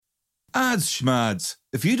Ads schmads.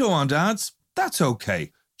 If you don't want ads, that's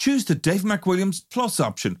okay. Choose the Dave McWilliams Plus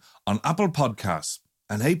option on Apple Podcasts.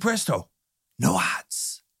 And hey presto, no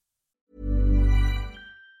ads.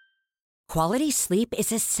 Quality sleep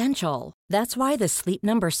is essential. That's why the Sleep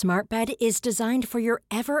Number Smart Bed is designed for your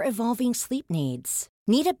ever-evolving sleep needs.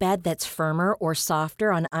 Need a bed that's firmer or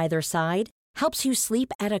softer on either side? Helps you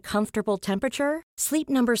sleep at a comfortable temperature? Sleep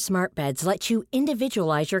Number Smart Beds let you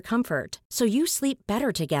individualize your comfort, so you sleep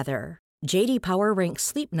better together. J.D. Power ranks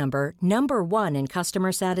Sleep Number number 1 in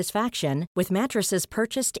customer satisfaction with mattresses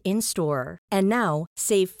purchased in-store. And now,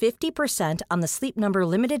 save 50% on the Sleep Number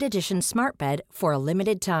Limited Edition Smart Bed for a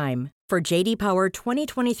limited time. For J.D. Power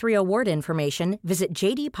 2023 award information, visit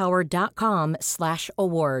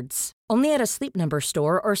jdpower.com/awards. Only at a Sleep Number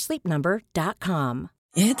store or sleepnumber.com.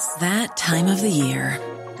 It's that time of the year.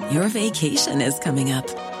 Your vacation is coming up.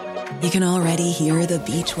 You can already hear the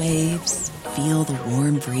beach waves, feel the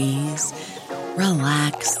warm breeze,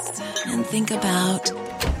 relax, and think about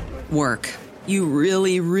work. You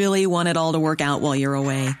really, really want it all to work out while you're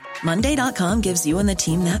away. Monday.com gives you and the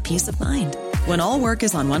team that peace of mind. When all work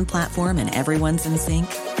is on one platform and everyone's in sync,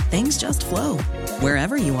 things just flow.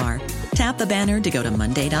 Wherever you are, tap the banner to go to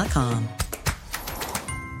Monday.com.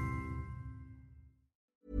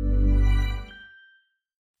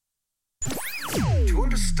 To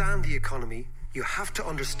understand the economy, you have to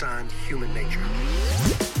understand human nature.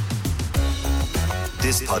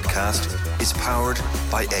 This podcast is powered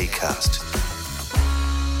by Acast.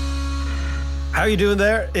 How are you doing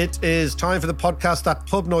there? It is time for the podcast. That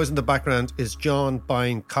pub noise in the background is John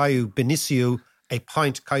buying Caio Benicio a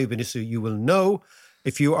pint. Caio Benicio, you will know.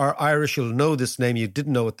 If you are Irish, you'll know this name. You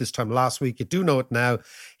didn't know it this time last week. You do know it now.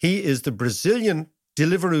 He is the Brazilian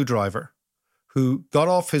Deliveroo driver who got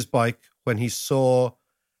off his bike when he saw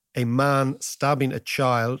a man stabbing a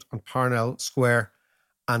child on Parnell Square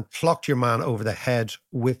and clocked your man over the head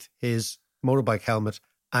with his motorbike helmet,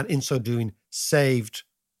 and in so doing saved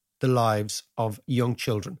the lives of young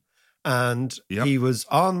children. And he was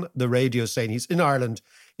on the radio saying he's in Ireland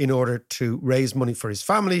in order to raise money for his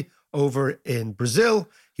family over in Brazil.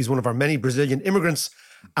 He's one of our many Brazilian immigrants.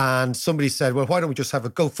 And somebody said, well, why don't we just have a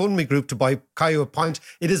GoFundMe group to buy Caio a pint?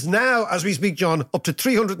 It is now, as we speak, John, up to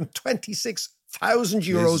 326,000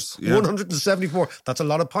 euros, 174. That's a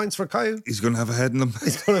lot of pints for Caio. He's going to have a head in them.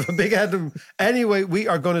 He's going to have a big head in them. Anyway, we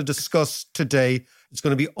are going to discuss today. It's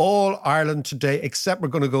going to be all Ireland today, except we're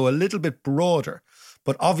going to go a little bit broader.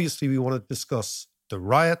 But obviously, we want to discuss the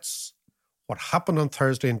riots, what happened on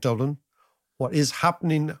Thursday in Dublin, what is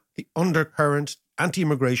happening, the undercurrent,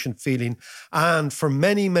 anti-immigration feeling. And for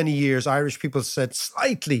many, many years, Irish people said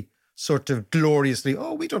slightly, sort of gloriously,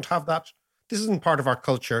 oh, we don't have that. This isn't part of our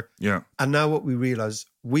culture. Yeah. And now what we realise,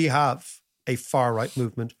 we have a far-right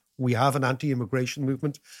movement. We have an anti-immigration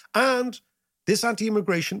movement. And this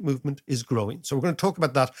anti-immigration movement is growing. So we're going to talk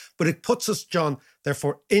about that. But it puts us, John,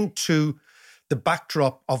 therefore, into the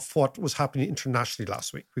backdrop of what was happening internationally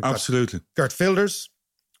last week. We've Absolutely. got Gert Wilders.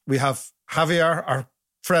 We have Javier, our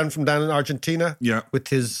friend from down in Argentina, with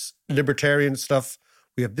his libertarian stuff.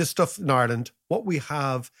 We have this stuff in Ireland. What we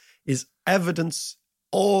have is evidence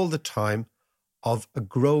all the time of a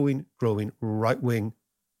growing right-wing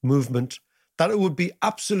movement, that it would be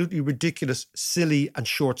absolutely ridiculous, silly and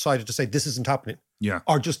short-sighted to say this isn't happening. Yeah.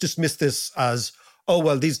 Or just dismiss this as, oh,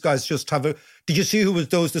 well, these guys just have a... Did you see who was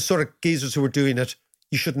those, the sort of geezers who were doing it?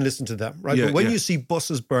 You shouldn't listen to them, right? Yeah, but when you see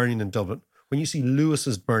buses burning in Dublin, when you see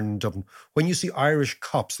Lewis's burning in Dublin, when you see Irish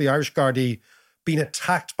cops, the Irish Gardaí, being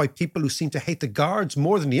attacked by people who seem to hate the guards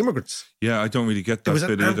more than the immigrants. Yeah, I don't really get that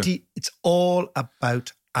bit either. It's all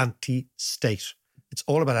about anti-state. It's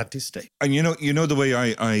all about anti-state. And you know the way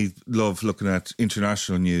I love looking at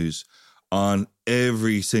international news on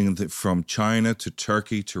every single thing, from China to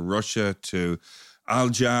Turkey to Russia to Al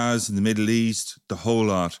Jazz in the Middle East, the whole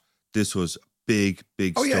lot. This was big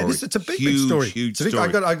story. Oh yeah, it's a big story. Huge story.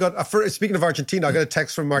 I got. Speaking of Argentina, I got a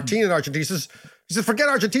text from Martin in Argentina. He says, forget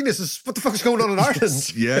Argentina. He says, what the fuck is going on in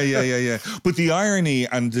Ireland? Yeah. But the irony,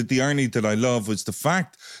 and the irony that I love, was the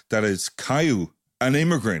fact that it's Caio, an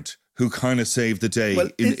immigrant, who kind of saved the day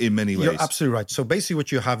in many ways. You're absolutely right. So basically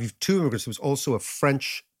what you have two immigrants. There was also a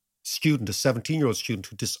French student, a 17-year-old student,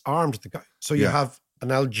 who disarmed the guy. So you have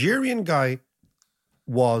an Algerian guy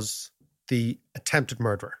was the attempted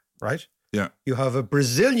murderer, right? Yeah. You have a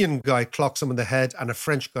Brazilian guy clocks him in the head and a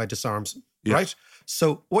French guy disarms him, right?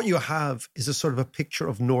 So what you have is a sort of a picture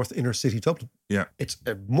of North Inner City Dublin. Yeah. It's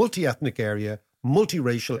a multi-ethnic area,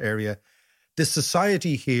 multiracial area. The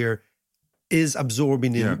society here is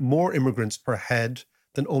absorbing in more immigrants per head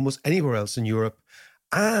than almost anywhere else in Europe.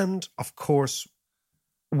 And, of course,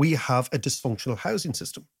 we have a dysfunctional housing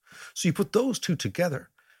system. So you put those two together,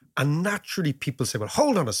 and naturally people say, well,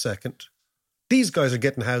 hold on a second. These guys are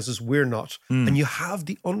getting houses, we're not. And you have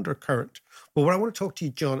the undercurrent. But what I want to talk to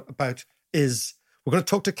you, John, about is, we're going to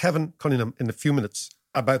talk to Kevin Cunningham in a few minutes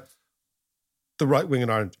about the right wing in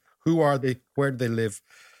Ireland. Who are they? Where do they live?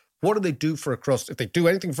 What do they do for a crust? If they do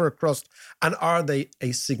anything for a crust, and are they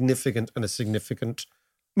a significant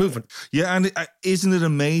movement? Yeah, and isn't it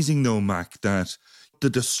amazing though, Mac, that the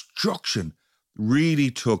destruction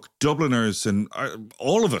really took Dubliners and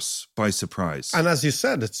all of us by surprise. And as you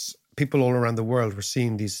said, it's people all around the world were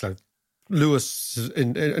seeing these like Lewis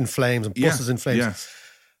in flames and buses in flames. Yeah.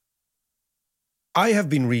 I have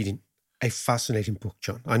been reading a fascinating book,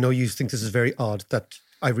 John. I know you think this is very odd that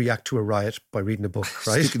I react to a riot by reading a book,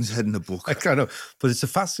 right? Sticking his head in a book. I know, but it's a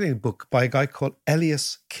fascinating book by a guy called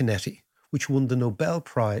Elias Canetti, which won the Nobel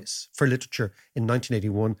Prize for Literature in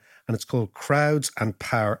 1981, and it's called Crowds and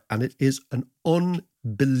Power, and it is an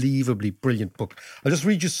unbelievably brilliant book. I'll just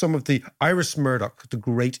read you some of the Iris Murdoch, the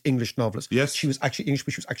great English novelist. Yes. She was actually English,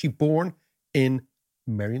 but she was actually born in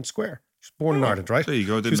Merrion Square. She was born in Ireland, right? There you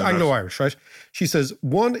go. She was Anglo-Irish, right? She says,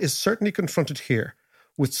 one is certainly confronted here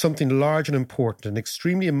with something large and important, an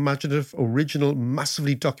extremely imaginative, original,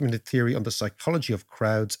 massively documented theory on the psychology of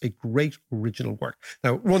crowds, a great original work.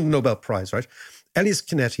 Now, won the Nobel Prize, right? Elias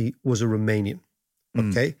Canetti was a Romanian,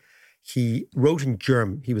 okay? He wrote in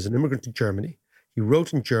German. He was an immigrant to Germany. He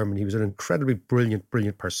wrote in German. He was an incredibly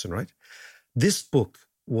brilliant person, right? This book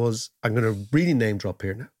was, I'm going to really name drop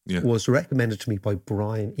here now, was recommended to me by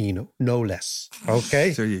Brian Eno, no less,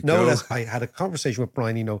 okay? There you no go. less. I had a conversation with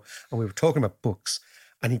Brian Eno, and we were talking about books,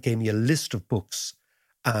 and he gave me a list of books,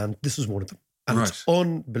 and this was one of them. And it's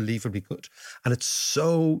unbelievably good. And it's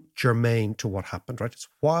so germane to what happened, right? It's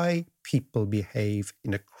why people behave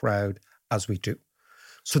in a crowd as we do.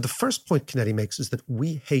 So the first point Canetti makes is that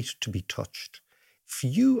we hate to be touched. If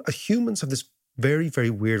you, as humans, have this very, very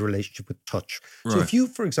weird relationship with touch. So if you,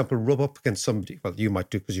 for example, rub up against somebody, well, you might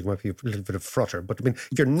do because you might be a little bit of frotter, but I mean,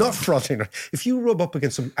 if you're not frothing, if you rub up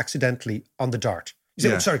against them accidentally on the dart, you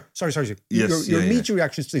say, oh, sorry. Yes, your immediate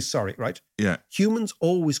reaction is to say sorry, right? Yeah. Humans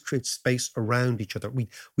always create space around each other. We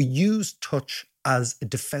use touch as a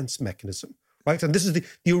defense mechanism, right? And this is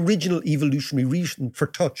the original evolutionary reason for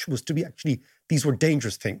touch was to be actually, these were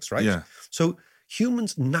dangerous things, right? Yeah. So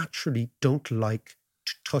humans naturally don't like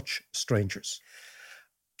to touch strangers.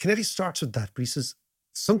 Canetti starts with that, but he says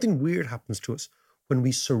something weird happens to us when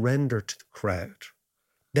we surrender to the crowd.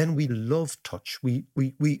 Then we love touch. We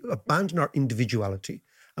abandon our individuality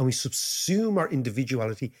and we subsume our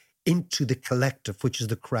individuality into the collective, which is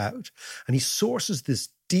the crowd. And he sources this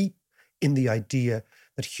deep in the idea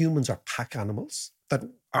that humans are pack animals, that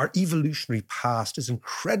our evolutionary past is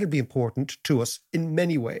incredibly important to us in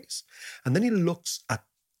many ways. And then he looks at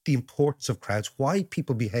the importance of crowds, why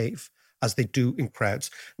people behave as they do in crowds.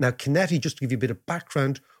 Now, Canetti, just to give you a bit of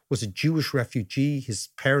background, was a Jewish refugee. His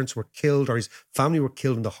parents were killed or his family were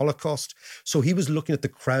killed in the Holocaust. So he was looking at the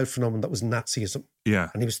crowd phenomenon that was Nazism. Yeah.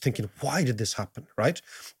 And he was thinking, why did this happen, right?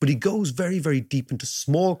 But he goes very, very deep into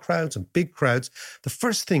small crowds and big crowds. The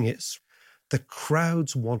first thing is the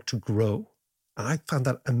crowds want to grow. And I found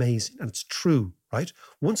that amazing. And it's true, right?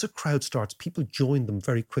 Once a crowd starts, people join them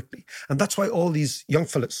very quickly. And that's why all these young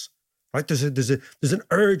fellas, right? There's an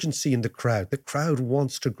urgency in the crowd. The crowd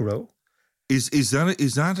wants to grow. Is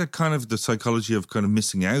that a kind of the psychology of kind of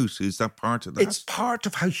missing out? Is that part of that? It's part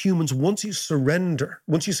of how humans, once you surrender,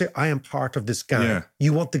 once you say, I am part of this gang,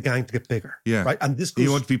 you want the gang to get bigger. Yeah. Right? And this goes,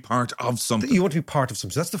 you want to be part of something. You want to be part of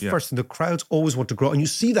something. So that's the first thing. The crowds always want to grow. And you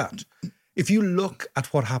see that. If you look at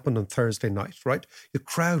what happened on Thursday night, right? The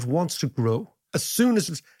crowd wants to grow as soon as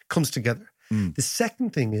it comes together. The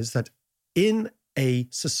second thing is that in a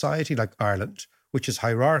society like Ireland, which is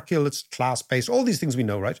hierarchical, it's class-based, all these things we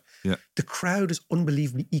know, right? Yeah. The crowd is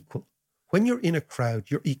unbelievably equal. When you're in a crowd,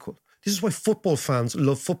 you're equal. This is why football fans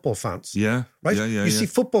love football fans. Yeah. Right? Yeah, you see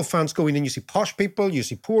football fans going in, you see posh people, you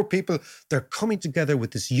see poor people. They're coming together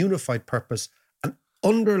with this unified purpose, and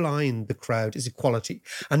underlying the crowd is equality.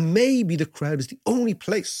 And maybe the crowd is the only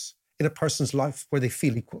place in a person's life where they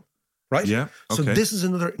feel equal. Right? Yeah. Okay. So this is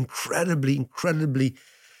another incredibly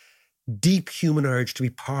deep human urge to be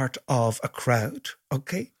part of a crowd,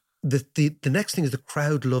 okay? The next thing is the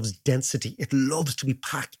crowd loves density. It loves to be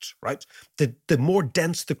packed, right? The more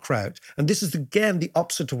dense the crowd, and this is, again, the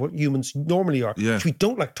opposite of what humans normally are. Yeah. We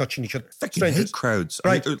don't like touching each other. I hate crowds.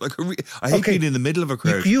 Right. I hate being in the middle of a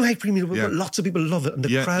crowd. You hate being in the middle, but lots of people love it. And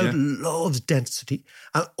the crowd yeah. loves density.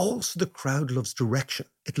 And also the crowd loves direction.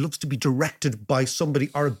 It loves to be directed by somebody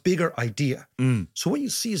or a bigger idea. So what you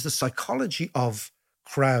see is the psychology of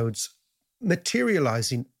crowds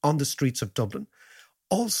materializing on the streets of Dublin.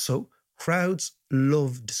 also, crowds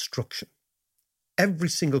love destruction. Every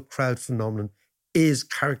single crowd phenomenon is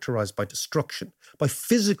characterized by destruction, by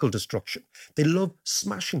physical destruction. They love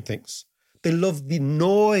smashing things. They love the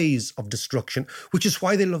noise of destruction, which is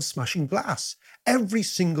why they love smashing glass. Every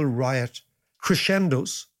single riot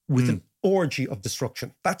crescendos with an orgy of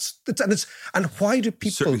destruction. And why do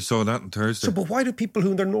people... Certainly saw that on Thursday. But why do people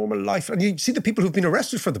who in their normal life... And you see the people who've been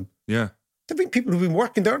arrested for them. Yeah. There've been people who've been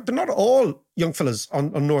working there. They're not all young fellas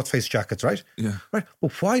on North Face jackets, right? Yeah. Right.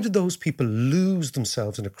 But why do those people lose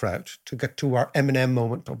themselves in a crowd? To get to our Eminem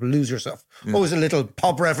moment of lose yourself. Yeah. Always a little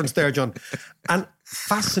pop reference there, John. And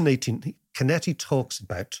fascinatingly, Canetti talks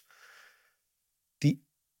about the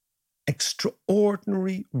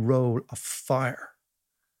extraordinary role of fire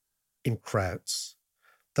in crowds.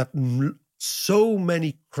 That so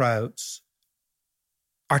many crowds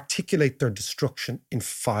articulate their destruction in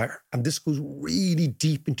fire. And this goes really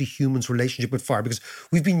deep into humans' relationship with fire, because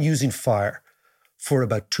we've been using fire for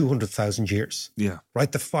about 200,000 years. Yeah. Right?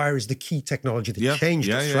 The fire is the key technology that changed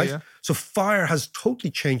us, right? Yeah. So fire has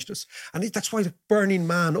totally changed us. And that's why the Burning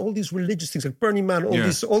Man, all these religious things like Burning Man, all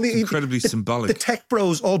the incredibly symbolic. The tech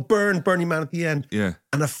bros all burn Burning Man at the end. Yeah.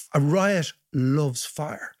 And a riot loves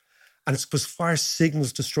fire. And it's because fire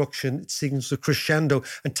signals destruction, it signals a crescendo.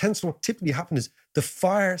 And tends to what typically happens is the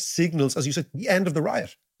fire signals, as you said, the end of the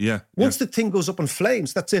riot. Yeah. Once the thing goes up in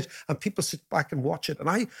flames, that's it. And people sit back and watch it. And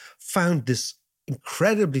I found this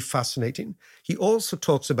incredibly fascinating. He also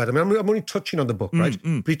talks about, I'm only touching on the book, right?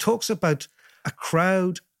 But he talks about a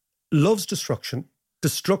crowd loves destruction.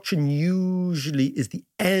 Destruction usually is the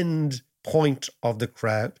end point of the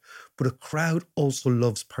crowd, but a crowd also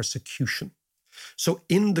loves persecution. So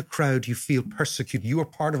in the crowd, you feel persecuted. You are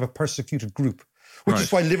part of a persecuted group, which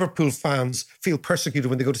is why Liverpool fans feel persecuted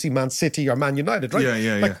when they go to see Man City or Man United, right?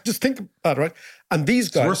 Yeah. Just think about it, right? And these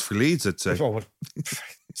guys... It's worse for Leeds, I'd say.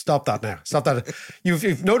 Stop that now. Stop that.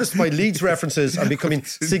 You've noticed my Leeds references are becoming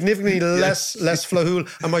significantly less Flahool,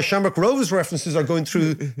 and my Shamrock Rovers references are going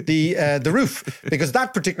through the roof, because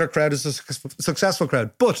that particular crowd is a successful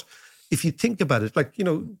crowd. But if you think about it,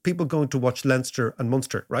 people going to watch Leinster and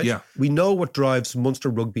Munster, right? Yeah. We know what drives Munster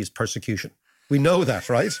rugby is persecution. We know that,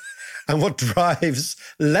 right? And what drives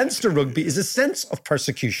Leinster rugby is a sense of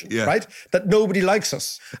persecution, right? That nobody likes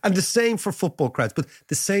us. And the same for football crowds, but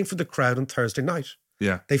the same for the crowd on Thursday night.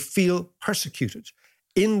 Yeah. They feel persecuted.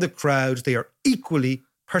 In the crowd, they are equally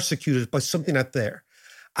persecuted by something out there.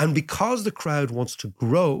 And because the crowd wants to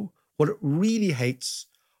grow, what it really hates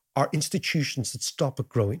are institutions that stop it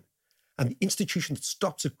growing. And the institution that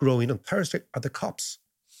stops it growing on Thursday are the cops.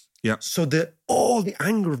 Yeah. So all the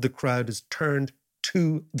anger of the crowd is turned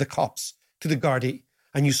to the cops, to the Gardaí.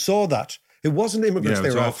 And you saw that. It wasn't immigrants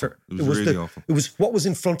they were after. It was really awful. It was what was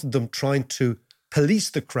in front of them trying to police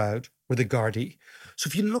the crowd were the Gardaí. So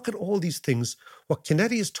if you look at all these things, what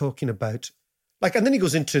Canetti is talking about, and then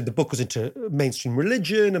the book goes into mainstream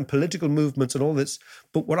religion and political movements and all this.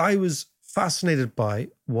 But what I was fascinated by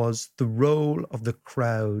was the role of the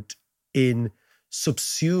crowd in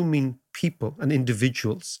subsuming people and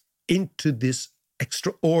individuals into this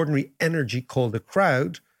extraordinary energy called the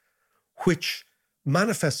crowd, which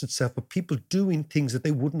manifests itself with people doing things that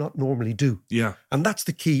they would not normally do. Yeah. And that's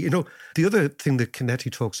the key. The other thing that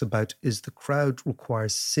Canetti talks about is the crowd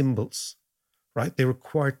requires symbols, right? They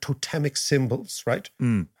require totemic symbols, right?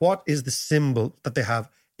 What is the symbol that they have?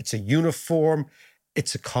 It's a uniform,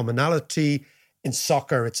 it's a commonality. In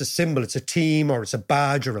soccer, it's a symbol, it's a team, or it's a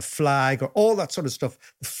badge or a flag or all that sort of stuff.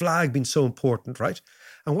 The flag being so important, right?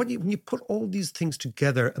 And when you put all these things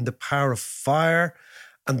together and the power of fire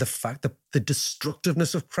and the fact that the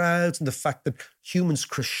destructiveness of crowds and the fact that humans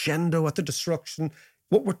crescendo at the destruction,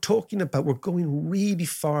 what we're talking about, we're going really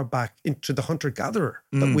far back into the hunter-gatherer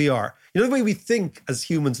that we are. The way we think as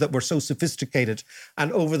humans that we're so sophisticated,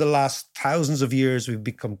 and over the last thousands of years, we've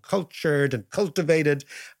become cultured and cultivated,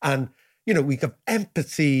 and we have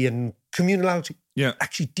empathy and communality. Yeah.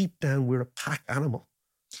 Actually, deep down, we're a pack animal.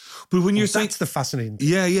 But when you're saying... That's the fascinating thing.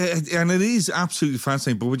 Yeah. And it is absolutely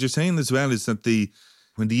fascinating. But what you're saying as well is that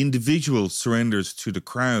when the individual surrenders to the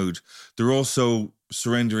crowd, they're also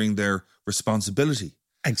surrendering their responsibility.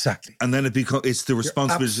 Exactly. And then it's the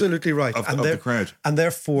responsibility absolutely right. of the crowd. And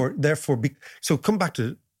therefore, so come back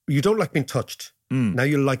to, you don't like being touched. Now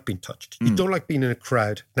you like being touched. You don't like being in a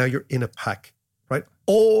crowd. Now you're in a pack. Right?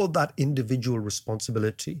 All that individual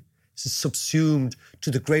responsibility is subsumed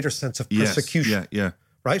to the greater sense of persecution. Yeah.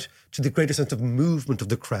 Right? To the greater sense of movement of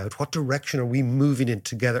the crowd. What direction are we moving in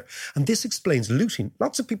together? And this explains looting.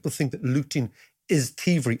 Lots of people think that looting is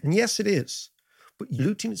thievery. And yes, it is. But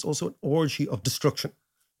looting is also an orgy of destruction.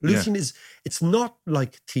 Looting it's not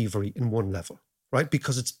like thievery in one level. right?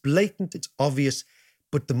 Because it's blatant, it's obvious.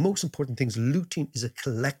 But the most important thing is looting is a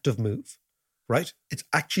collective move, right? It's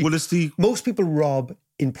actually, most people rob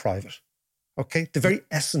in private, okay? The very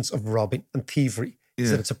essence of robbing and thievery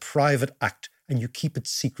is that it's a private act and you keep it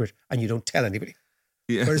secret and you don't tell anybody.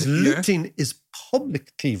 Yeah. Whereas looting is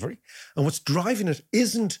public thievery. And what's driving it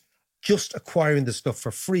isn't just acquiring the stuff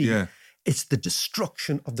for free. Yeah. It's the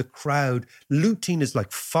destruction of the crowd. Looting is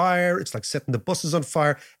like fire. It's like setting the buses on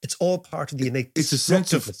fire. It's all part of the innate. It's a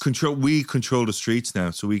sense of control. We control the streets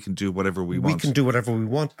now, so we can do whatever we want. We can do whatever we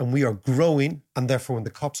want, and we are growing. And therefore, when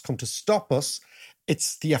the cops come to stop us,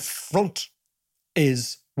 it's the affront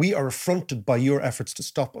is we are affronted by your efforts to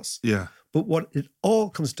stop us. Yeah. But what it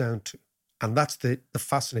all comes down to, and that's the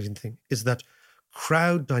fascinating thing, is that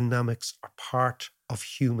crowd dynamics are part of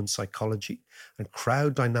human psychology, and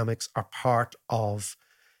crowd dynamics are part of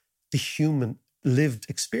the human lived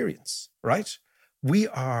experience, right? We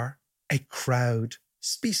are a crowd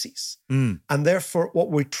species. And therefore, what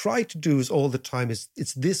we try to do is all the time is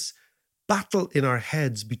it's this battle in our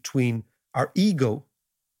heads between our ego,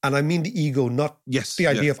 and I mean the ego, not the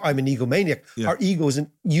idea of I'm an egomaniac. Yeah. Our ego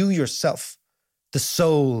isn't you yourself, the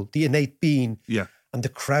soul, the innate being, and the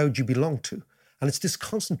crowd you belong to. And it's this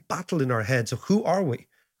constant battle in our heads of who are we?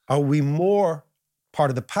 Are we more part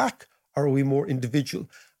of the pack or are we more individual?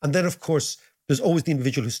 And then, of course, there's always the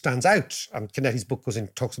individual who stands out. And Canetti's book goes in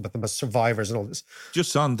and talks about them as survivors and all this.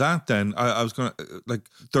 Just on that then, I was going to,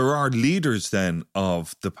 there are leaders then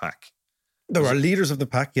of the pack. There are leaders of the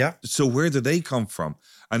pack, yeah. So where do they come from?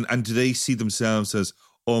 And do they see themselves as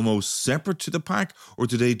almost separate to the pack, or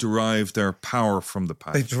do they derive their power from the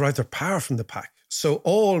pack? They derive their power from the pack. So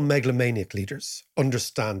all megalomaniac leaders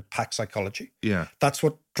understand pack psychology. Yeah. That's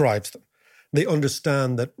what drives them. They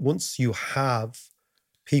understand that once you have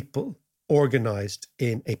people organized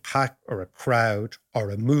in a pack or a crowd or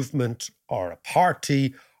a movement or a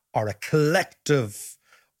party or a collective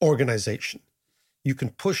organization, you can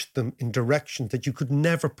push them in directions that you could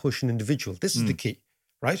never push an individual. This is the key,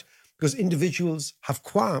 right? Because individuals have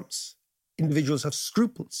qualms. Individuals have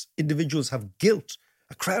scruples. Individuals have guilt.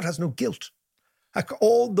 A crowd has no guilt. Like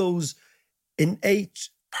all those innate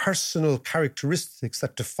personal characteristics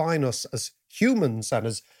that define us as humans and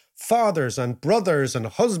as fathers and brothers and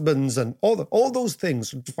husbands and all those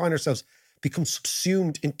things that define ourselves become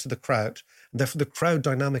subsumed into the crowd. And therefore the crowd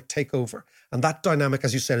dynamic take over. And that dynamic,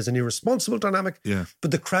 as you said, is an irresponsible dynamic. Yeah.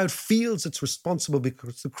 But the crowd feels it's responsible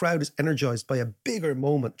because the crowd is energized by a bigger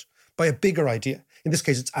moment, by a bigger idea. In this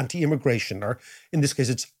case, it's anti-immigration, or in this case,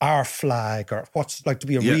 it's our flag, or what's it like to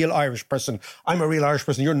be a real Irish person. I'm a real Irish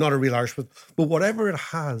person. You're not a real Irish person. But whatever it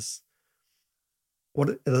has, what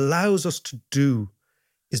it allows us to do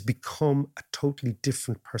is become a totally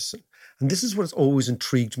different person. And this is what's always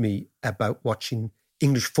intrigued me about watching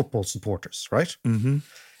English football supporters, right? Mm-hmm.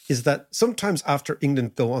 Is that sometimes after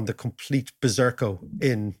England go on the complete berserko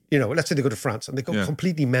in, let's say they go to France and they go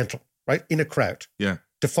completely mental, right? In a crowd. Yeah.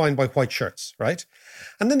 Defined by white shirts, right?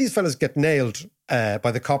 And then these fellas get nailed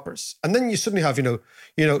by the coppers. And then you suddenly have,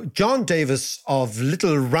 John Davis of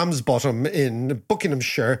Little Ramsbottom in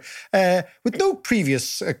Buckinghamshire, with no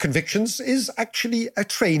previous convictions, is actually a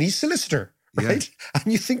trainee solicitor, right? Yeah.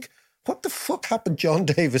 And you think, what the fuck happened, John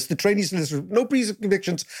Davis, the trainee solicitor, no previous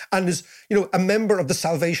convictions, and is, a member of the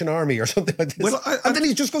Salvation Army or something like this. Well, and then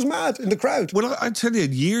he just goes mad in the crowd. Well, I tell you,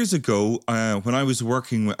 years ago, when I was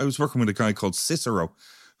working with a guy called Cicero,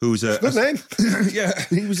 who's a good name. Yeah,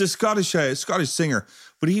 he was a Scottish singer,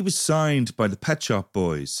 but he was signed by the Pet Shop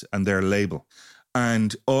Boys and their label,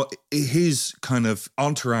 and his kind of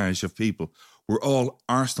entourage of people were all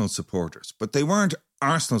Arsenal supporters, but they weren't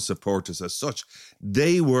Arsenal supporters as such.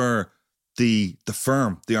 They were the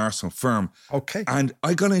firm, the Arsenal firm. Okay. And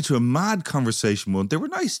I got into a mad conversation with them. They were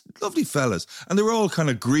nice, lovely fellas. And they were all kind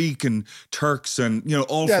of Greek and Turks and,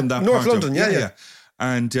 all from that North part London, yeah.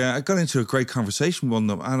 And I got into a great conversation with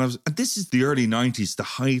them. And this is the early 90s, the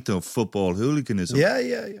height of football hooliganism. Yeah.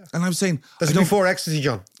 And I was saying... That's before ecstasy,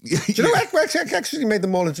 John. Do you know ecstasy made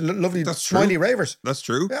them all into lovely, smiley ravers? That's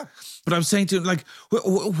true. Yeah. But I was saying to him,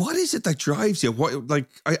 what is it that drives you?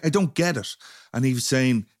 I don't get it. And he was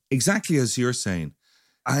saying, exactly as you're saying.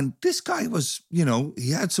 And this guy was,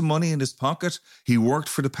 he had some money in his pocket. He worked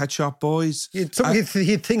for the Pet Shop Boys. He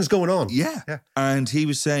had things going on. Yeah. And he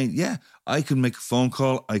was saying, I can make a phone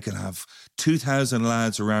call. I can have 2,000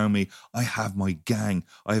 lads around me. I have my gang.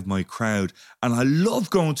 I have my crowd. And I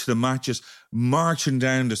love going to the matches, marching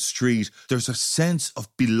down the street. There's a sense of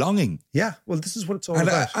belonging. Yeah. Well, this is what it's all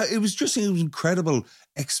about. It was just an incredible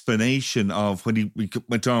explanation of when we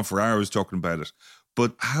went on for hours talking about it.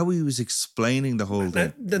 but how he was explaining the whole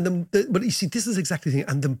thing. But you see, this is exactly the thing.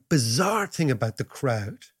 And the bizarre thing about the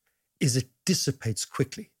crowd is it dissipates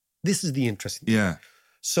quickly. This is the interesting thing. Yeah.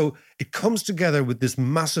 So it comes together with this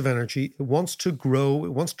massive energy. It wants to grow.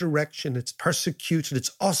 It wants direction. It's persecuted.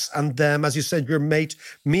 It's us and them. As you said, your mate,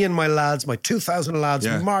 me and my lads, my 2,000 lads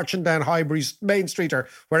marching down Highbury Main Street or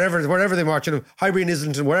wherever they march, Highbury and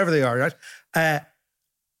Islington, wherever they are, right?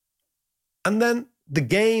 And then the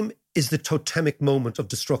game is the totemic moment of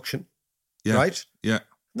destruction, right? Yeah. And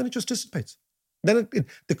then it just dissipates. Then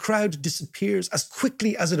the crowd disappears as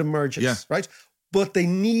quickly as it emerges, right? But they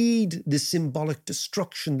need the symbolic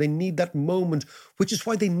destruction. They need that moment, which is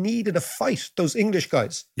why they needed a fight, those English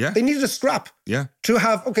guys. Yeah. They needed a scrap to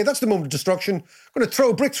have, okay, that's the moment of destruction. I'm going to throw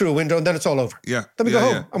a brick through a window and then it's all over. Yeah. Then we go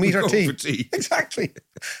home and we eat our tea. For tea. Exactly.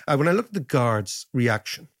 When I look at the guards'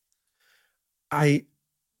 reaction, I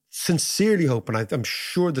sincerely hope, and I'm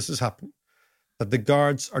sure this is happening, that the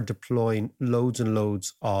guards are deploying loads and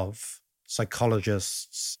loads of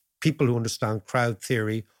psychologists, people who understand crowd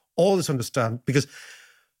theory, all this understand, because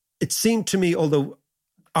it seemed to me, although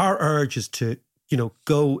our urge is to,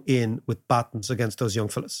 go in with batons against those young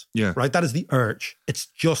fellas. Yeah. Right? That is the urge. It's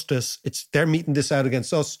justice. It's they're meeting this out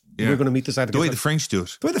against us. Yeah. We're going to meet this out against us. The way the French do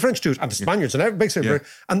it. The way the French do it. And the Spaniards and everybody. Yeah.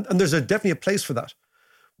 And there's definitely a place for that.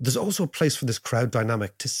 There's also a place for this crowd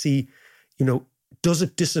dynamic to see, does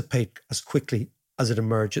it dissipate as quickly as it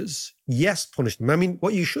emerges? Yes, punish them. I mean,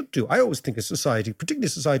 what you should do, I always think of society, particularly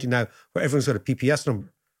society now where everyone's got a PPS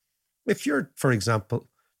number. If you're, for example,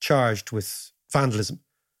 charged with vandalism,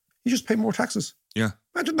 you just pay more taxes. Yeah.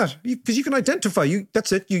 Imagine that. Because you can identify,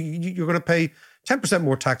 that's it, you're going to pay 10%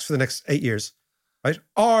 more tax for the next 8 years, right?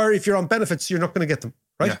 Or if you're on benefits, you're not going to get them,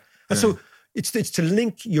 right? Yeah. And so it's to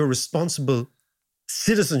link your responsible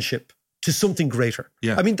citizenship to something greater.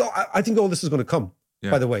 Yeah. I mean, I think all this is going to come,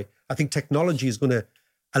 by the way. I think technology is going to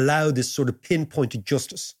allow this sort of pinpointed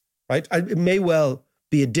justice, right? It may well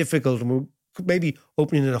be a difficult, maybe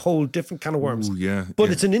opening in a whole different can of worms. Ooh,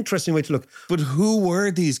 but it's an interesting way to look. But who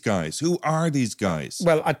were these guys? Who are these guys?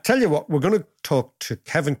 Well, I tell you what, we're going to talk to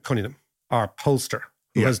Kevin Cunningham, our pollster,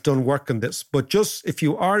 who has done work on this. But just if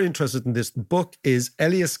you are interested in this, the book is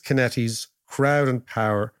Elias Canetti's Crowd and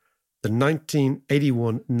Power, the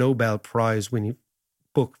 1981 Nobel Prize winning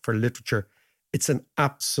book for literature. It's an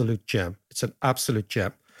absolute gem. It's an absolute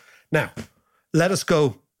gem. Now, let us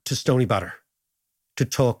go to Stony Batter to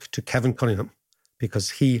talk to Kevin Cunningham,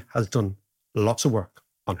 because he has done lots of work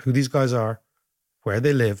on who these guys are, where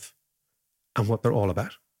they live, and what they're all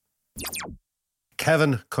about.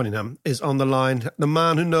 Kevin Cunningham is on the line, the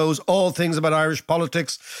man who knows all things about Irish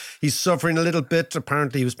politics. He's suffering a little bit.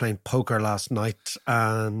 Apparently he was playing poker last night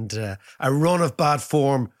and a run of bad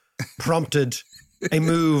form prompted a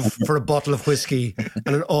move for a bottle of whiskey,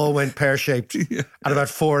 and it all went pear-shaped at about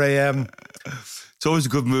 4 a.m. It's always a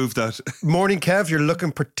good move, that. Morning, Kev. You're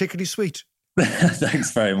looking particularly sweet.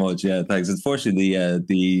 Thanks very much. Yeah, thanks. Unfortunately,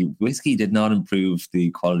 the whiskey did not improve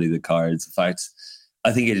the quality of the cards. In fact,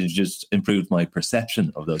 I think it has just improved my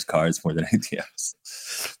perception of those cards more than anything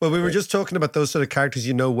else. Well, we were just talking about those sort of characters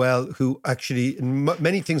you know well, who actually, in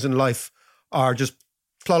many things in life, are just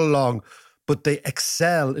plod along, but they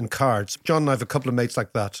excel in cards. John and I have a couple of mates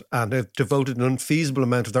like that, and they've devoted an unfeasible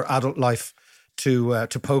amount of their adult life to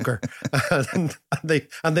poker, and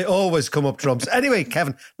they always come up trumps. Anyway,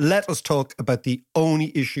 Kevin, let us talk about the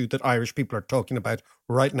only issue that Irish people are talking about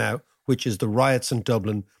right now, which is the riots in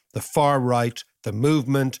Dublin, the far right, the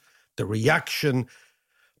movement, the reaction,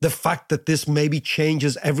 the fact that this maybe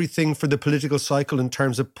changes everything for the political cycle in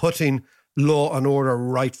terms of putting law and order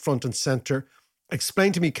right front and centre.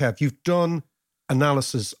 Explain to me, Kev, you've done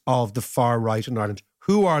analysis of the far right in Ireland.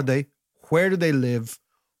 Who are they? Where do they live?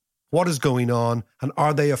 What is going on? And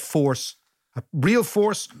are they a force, a real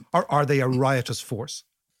force, or are they a riotous force?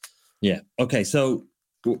 Yeah. Okay. So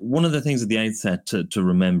one of the things at the outset to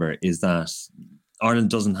remember is that Ireland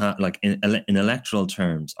doesn't have, like in electoral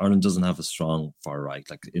terms, Ireland doesn't have a strong far right.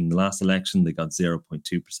 Like in the last election, they got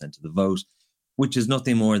 0.2% of the vote, which is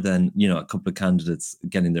nothing more than, a couple of candidates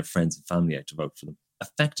getting their friends and family out to vote for them.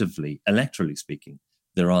 Effectively, electorally speaking,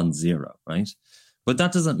 they're on zero, right? But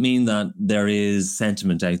that doesn't mean that there is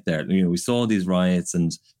sentiment out there. We saw these riots,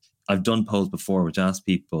 and I've done polls before which ask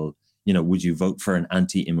people, would you vote for an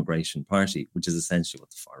anti-immigration party, which is essentially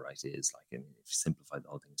what the far right is. Like, if you simplify the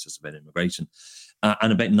whole thing, it's just about immigration.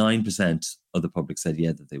 And about 9% of the public said,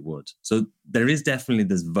 that they would. So there is definitely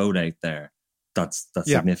this vote out there that's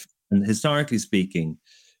significant. And historically speaking,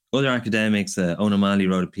 other academics, Owen O'Malley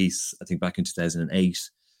wrote a piece, I think back in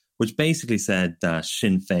 2008, which basically said that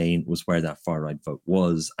Sinn Féin was where that far right vote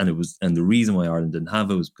was, and the reason why Ireland didn't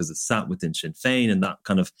have it was because it sat within Sinn Féin, and that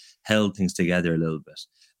kind of held things together a little bit.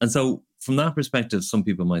 And so, from that perspective, some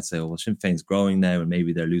people might say, "Oh, well, Sinn Féin's growing now, and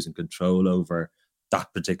maybe they're losing control over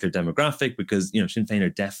that particular demographic because Sinn Féin are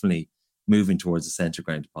definitely moving towards the centre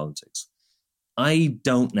ground of politics." I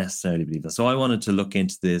don't necessarily believe that. So I wanted to look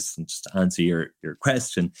into this, and just to answer your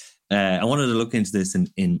question, I wanted to look into this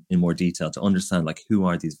in more detail to understand like who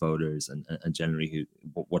are these voters and generally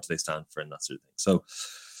what do they stand for and that sort of thing. So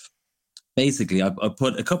basically, I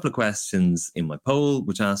put a couple of questions in my poll,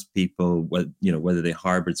 which asked people whether they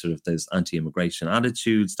harboured sort of those anti-immigration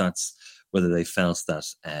attitudes. That's whether they felt that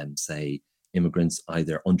say immigrants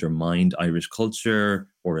either undermined Irish culture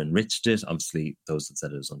or enriched it. Obviously, those that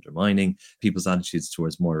said it was undermining people's attitudes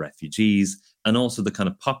towards more refugees, and also the kind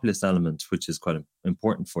of populist element, which is quite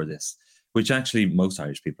important for this, which actually most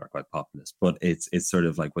Irish people are quite populist, but it's sort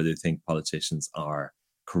of like whether you think politicians are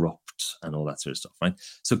corrupt and all that sort of stuff, right?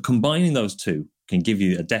 So combining those two can give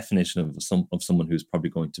you a definition of someone who's probably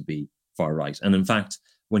going to be far right. And in fact,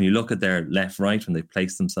 when you look at their left-right, when they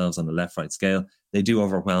place themselves on the left-right scale, they do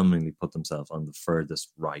overwhelmingly put themselves on the furthest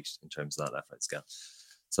right in terms of that left-right scale.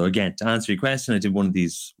 So again, to answer your question, I did one of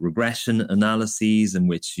these regression analyses in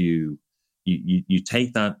which you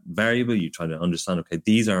take that variable, you try to understand, okay,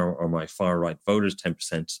 these are my far-right voters,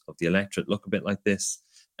 10% of the electorate look a bit like this.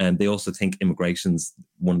 And they also think immigration's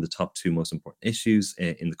one of the top two most important issues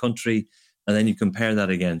in the country. And then you compare that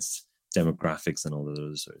against demographics and all the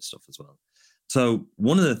other sort of stuff as well. So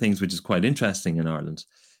one of the things which is quite interesting in Ireland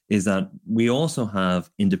is that we also have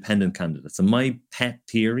independent candidates. And my pet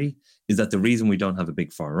theory is that the reason we don't have a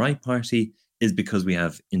big far-right party is because we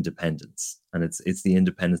have independents. And it's the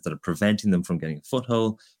independents that are preventing them from getting a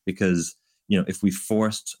foothold, because if we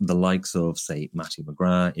forced the likes of, say, Matthew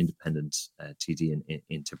McGrath, independent TD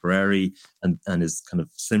in Tipperary, and his kind of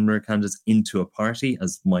similar candidates into a party,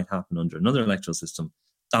 as might happen under another electoral system,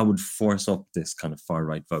 that would force up this kind of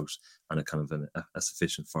far-right vote and a kind of a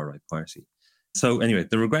sufficient far-right party. So anyway,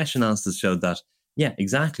 the regression analysis showed that, yeah,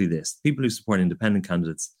 exactly this. People who support independent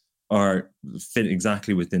candidates fit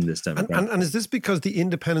exactly within this demographic. And is this because the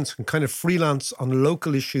independents can kind of freelance on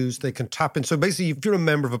local issues? They can tap in. So basically, if you're a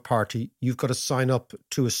member of a party, you've got to sign up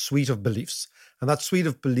to a suite of beliefs. And that suite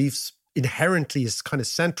of beliefs inherently is kind of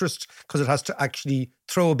centrist because it has to actually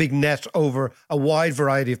throw a big net over a wide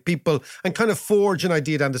variety of people and kind of forge an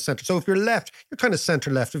idea down the centre. So if you're left, you're kind of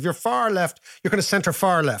centre left. If you're far left, you're kind of centre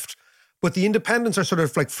far left. But the independents are sort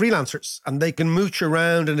of like freelancers, and they can mooch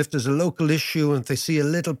around, and if there's a local issue and if they see a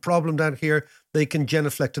little problem down here, they can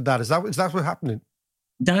genuflect to that. Is that what's happening?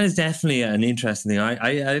 That is definitely an interesting thing.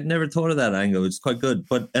 I'd never thought of that angle. It's quite good.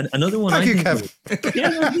 But another one... Thank you, Kevin.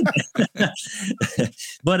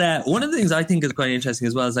 But one of the things I think is quite interesting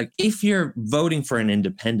as well is like, if you're voting for an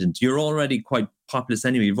independent, you're already quite populist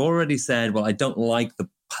anyway. You've already said, well, I don't like the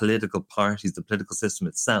political parties, the political system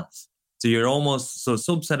itself. So you're almost... So a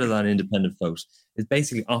subset of that independent vote is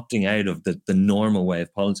basically opting out of the normal way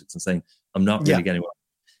of politics and saying, I'm not really getting one.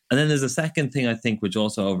 And then there's a second thing, I think, which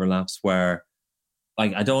also overlaps where...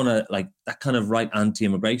 Like, I don't want to, like, that kind of right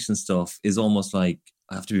anti-immigration stuff is almost like,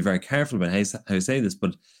 I have to be very careful about how I say this,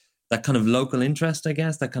 but that kind of local interest, I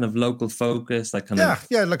guess, that kind of local focus, that kind of...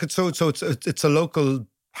 Yeah, like it's a local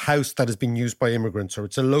house that is being used by immigrants, or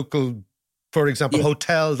it's a local, for example,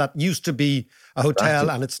 hotel that used to be a hotel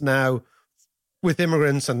and it's now with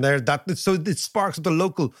immigrants, and so it sparks the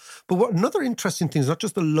local. But what another interesting thing is not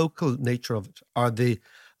just the local nature of it, are the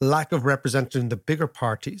lack of representation in the bigger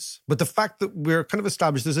parties, but the fact that we're kind of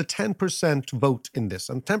established there's a 10% vote in this,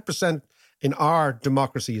 and 10% in our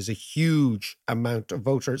democracy is a huge amount of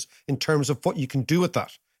voters in terms of what you can do with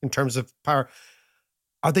that, in terms of power.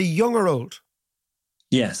 Are they young or old?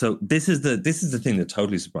 Yeah, so this is the thing that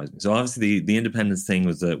totally surprised me. So obviously the independence thing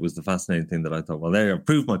was the fascinating thing that I thought, well, there,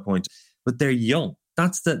 proved my point, but they're young.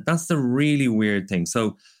 That's the really weird thing.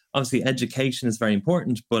 So obviously education is very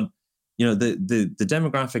important, but the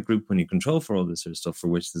demographic group, when you control for all this sort of stuff, for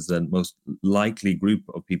which is the most likely group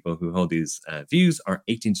of people who hold these views, are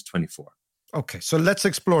 18 to 24. Okay, so let's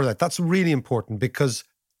explore that. That's really important, because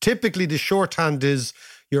typically the shorthand is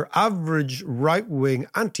your average right-wing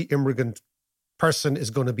anti-immigrant person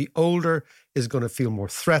is going to be older, is going to feel more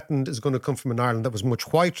threatened, is going to come from an Ireland that was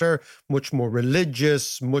much whiter, much more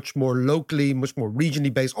religious, much more locally, much more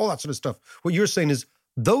regionally based, all that sort of stuff. What you're saying is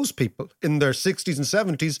those people in their 60s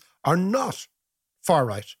and 70s are not far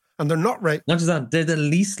right, and they're not right. Not just that, they're the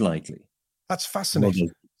least likely. That's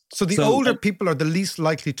fascinating. So the older people are the least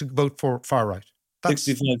likely to vote for far right.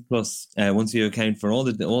 65 plus, once you account for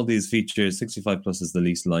all these features, 65 plus is the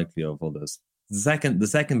least likely of all those. The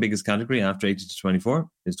second biggest category after 18 to 24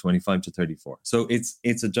 is 25 to 34. So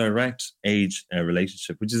it's a direct age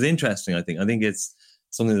relationship, which is interesting, I think. I think it's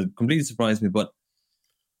something that completely surprised me, but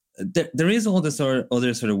there is all this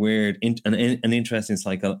other sort of weird and interesting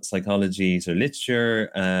psychology sort of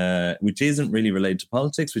literature, which isn't really related to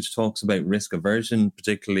politics, which talks about risk aversion,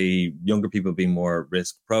 particularly younger people being more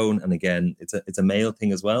risk prone. And again, it's a male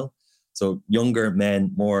thing as well. So younger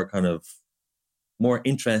men more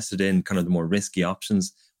interested in kind of the more risky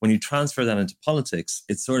options. When you transfer that into politics,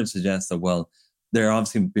 it sort of suggests that, well, they're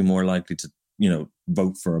obviously be more likely to,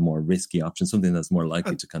 vote for a more risky option, something that's more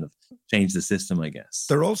likely to kind of change the system, I guess.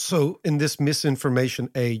 They're also, in this misinformation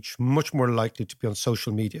age, much more likely to be on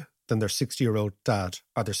social media than their 60-year-old dad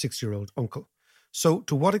or their 60-year-old uncle. So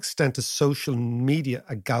to what extent is social media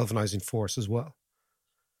a galvanizing force as well?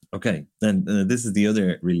 Okay, then this is the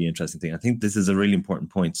other really interesting thing. I think this is a really important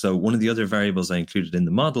point. So one of the other variables I included in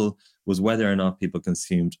the model was whether or not people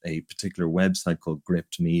consumed a particular website called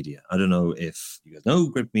Gript Media. I don't know if you guys know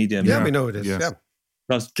Gript Media. Yeah, we know it is. Yes.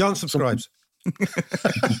 Yeah. John subscribes.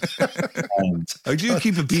 I do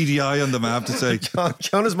keep a beady eye on them, I have to say.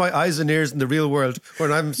 John is my eyes and ears in the real world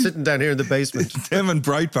when I'm sitting down here in the basement. Them and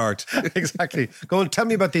Breitbart. Exactly. Go on, tell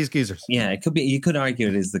me about these geezers. Yeah, it could be. You could argue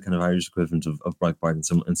it is the kind of Irish equivalent of Breitbart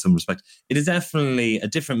in some respect. It is definitely a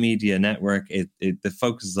different media network. It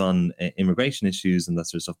focuses on immigration issues and that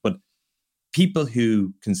sort of stuff. But people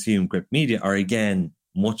who consume Gript Media are, again,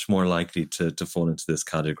 much more likely to fall into this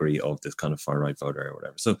category of this kind of far-right voter or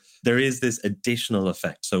whatever. So there is this additional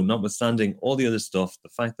effect. So notwithstanding all the other stuff, the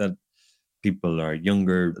fact that people are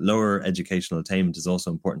younger, lower educational attainment is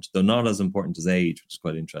also important, though not as important as age, which is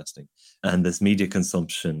quite interesting. And this media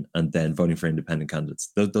consumption and then voting for independent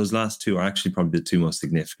candidates. Those last two are actually probably the two most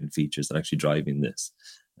significant features that are actually driving this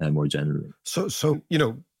more generally. So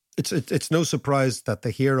it's no surprise that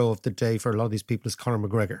the hero of the day for a lot of these people is Conor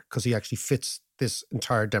McGregor, because he actually fits this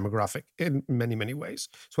entire demographic in many, many ways.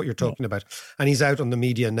 It's what you're talking about. And he's out on the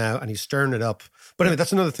media now and he's stirring it up. But anyway,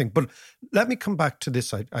 that's another thing. But let me come back to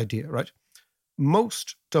this idea, right?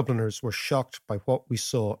 Most Dubliners were shocked by what we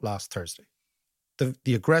saw last Thursday.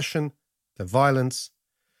 The aggression, the violence,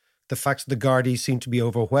 the fact that the Gardaí seemed to be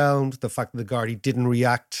overwhelmed, the fact that the Gardaí didn't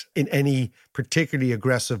react in any particularly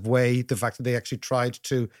aggressive way, the fact that they actually tried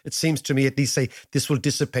to, it seems to me at least, say this will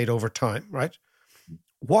dissipate over time, right?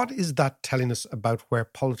 What is that telling us about where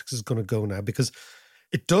politics is going to go now? Because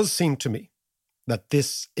it does seem to me that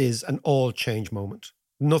this is an all-change moment.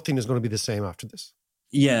 Nothing is going to be the same after this.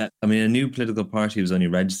 Yeah, I mean, a new political party was only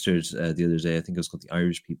registered the other day. I think it was called the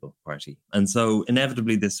Irish People Party. And so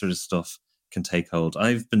inevitably this sort of stuff can take hold.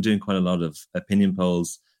 I've been doing quite a lot of opinion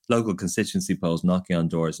polls, local constituency polls, knocking on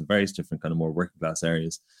doors in various different kind of more working class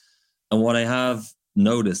areas. And what I have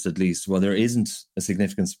noticed, at least, while there isn't a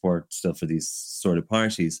significant support still for these sort of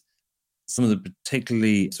parties, some of the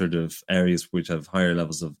particularly sort of areas which have higher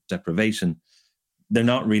levels of deprivation, they're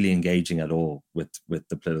not really engaging at all with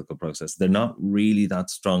the political process. They're not really that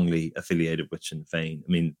strongly affiliated with Sinn Féin. I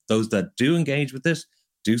mean, those that do engage with it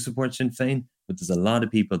do support Sinn Féin, but there's a lot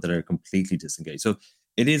of people that are completely disengaged. So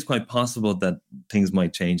it is quite possible that things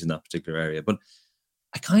might change in that particular area. But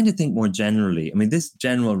I kind of think more generally, I mean, this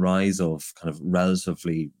general rise of kind of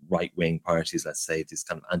relatively right-wing parties, let's say, this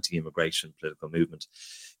kind of anti-immigration political movement,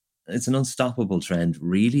 it's an unstoppable trend,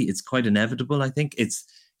 really. It's quite inevitable, I think. It's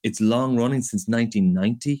long running since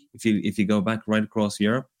 1990, if you go back right across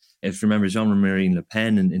Europe. If you remember Jean-Marie Le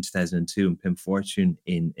Pen in 2002 and Pim Fortuyn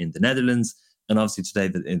in the Netherlands, and obviously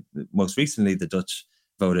today, most recently, the Dutch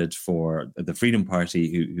voted for the Freedom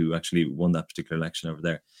Party, who actually won that particular election over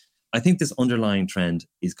there. I think this underlying trend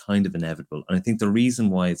is kind of inevitable. And I think the reason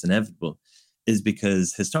why it's inevitable is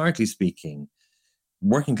because, historically speaking,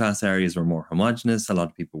 working class areas were more homogenous. A lot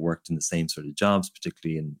of people worked in the same sort of jobs,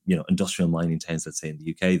 particularly in industrial mining towns, let's say in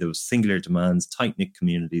the UK. There was singular demands, tight-knit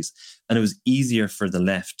communities, and it was easier for the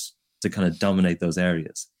left to kind of dominate those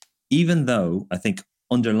areas. Even though I think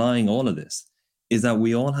underlying all of this is that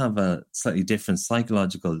we all have a slightly different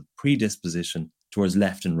psychological predisposition towards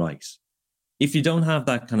left and right. If you don't have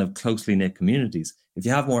that kind of closely knit communities, if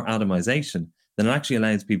you have more atomization, then it actually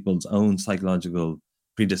allows people's own psychological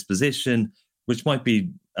predisposition, which might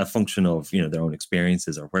be a function of their own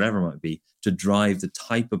experiences or whatever it might be, to drive the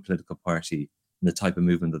type of political party and the type of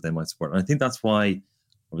movement that they might support. And I think that's why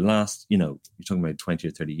over the last, you're talking about 20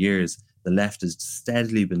 or 30 years, the left has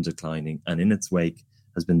steadily been declining, and in its wake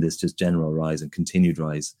has been this just general rise and continued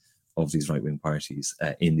rise of these right-wing parties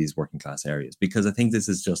in these working class areas. Because I think this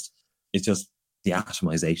is just the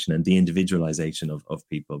atomization and the individualization of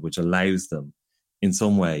people, which allows them in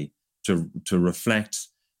some way to reflect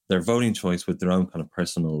their voting choice with their own kind of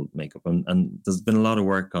personal makeup. And there's been a lot of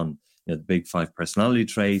work on the big 5 personality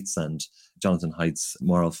traits and Jonathan Haidt's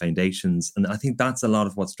moral foundations. And I think that's a lot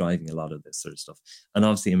of what's driving a lot of this sort of stuff. And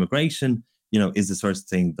obviously immigration, is the sort of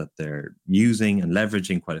thing that they're using and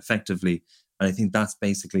leveraging quite effectively. And I think that's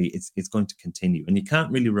basically, it's going to continue. And you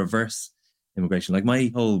can't really reverse immigration. Like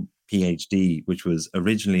my whole PhD, which was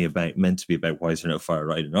originally meant to be about why is there no far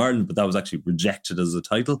right in Ireland, but that was actually rejected as a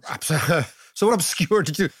title. So what obscure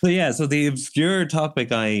did you? So the obscure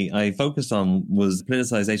topic I focused on was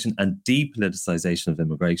politicization and depoliticization of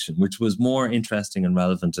immigration, which was more interesting and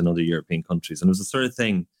relevant in other European countries. And it was the sort of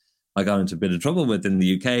thing I got into a bit of trouble with in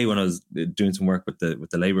the UK when I was doing some work with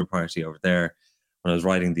the Labour Party over there, when I was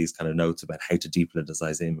writing these kind of notes about how to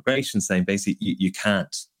depoliticize immigration, saying basically you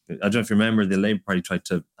can't. I don't know if you remember, the Labour Party tried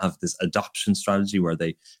to have this adoption strategy where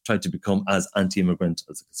they tried to become as anti-immigrant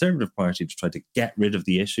as the Conservative Party to try to get rid of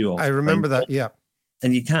the issue. I remember that, yeah.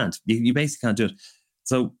 And you can't. You basically can't do it.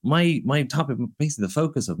 So my topic, basically the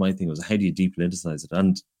focus of my thing was how do you depoliticize it?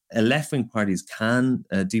 And left-wing parties can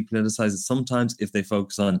depoliticize it sometimes if they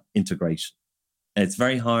focus on integration. It's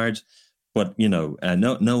very hard. But, no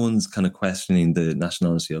one's kind of questioning the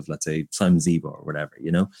nationality of, let's say, Simon Zeba or whatever,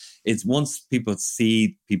 It's once people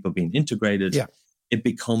see people being integrated, it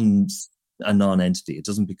becomes a non-entity. It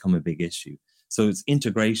doesn't become a big issue. So it's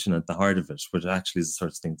integration at the heart of it, which actually is the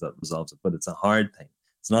sort of thing that resolves it. But it's a hard thing.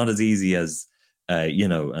 It's not as easy as,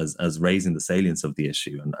 as raising the salience of the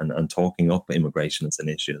issue and talking up immigration as an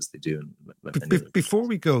issue as they do. Before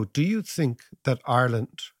we go, do you think that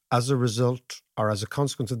Ireland, as a result or as a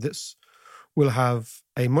consequence of this, will have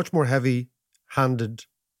a much more heavy-handed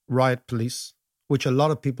riot police, which a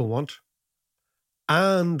lot of people want,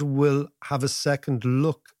 and will have a second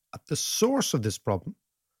look at the source of this problem,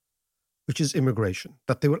 which is immigration,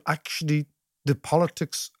 that they will actually, the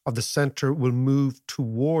politics of the centre will move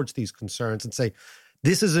towards these concerns and say,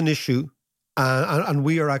 this is an issue and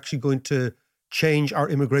we are actually going to change our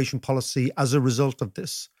immigration policy as a result of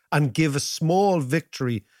this and give a small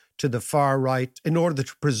victory to the far right in order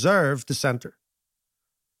to preserve the centre?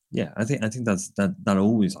 Yeah, I think that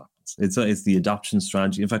always happens. It's the adoption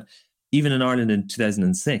strategy. In fact, even in Ireland in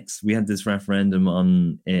 2006, we had this referendum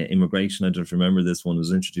on immigration. I don't remember this one. It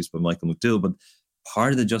was introduced by Michael McDowell, but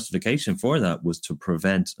part of the justification for that was to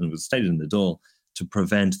prevent, and it was stated in the Dáil, to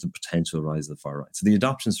prevent the potential rise of the far right. So the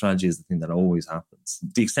adoption strategy is the thing that always happens.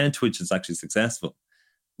 The extent to which it's actually successful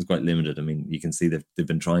is quite limited. I mean, you can see they've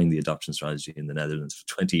been trying the adoption strategy in the Netherlands for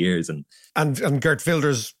 20 years. And Geert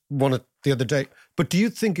Wilders won it the other day. But do you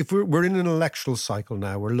think if we're in an electoral cycle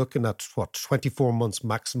now, we're looking at 24 months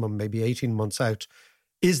maximum, maybe 18 months out,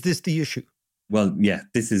 is this the issue? Well, yeah,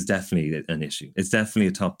 this is definitely an issue. It's definitely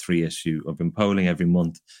a top 3 issue. I've been polling every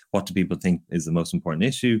month. What do people think is the most important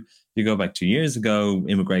issue? If you go back 2 years ago,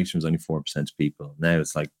 immigration was only 4% of people. Now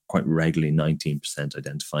it's like quite regularly 19%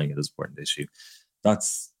 identifying it as an important issue.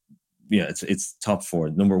 That's, it's top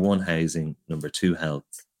 4. Number 1, housing. Number 2, health.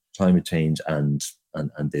 Climate change and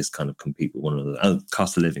this kind of compete with one another.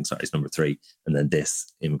 Cost of living, sorry, is number 3. And then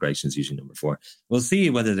this, immigration, is usually number 4. We'll see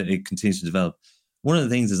whether it continues to develop. One of the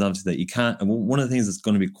things is obviously that you can't, and one of the things that's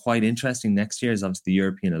going to be quite interesting next year is obviously the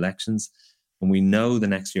European elections. And we know the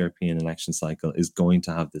next European election cycle is going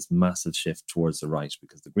to have this massive shift towards the right,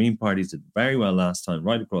 because the Green parties did very well last time,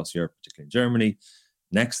 right across Europe, particularly in Germany.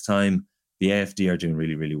 Next time, the AfD are doing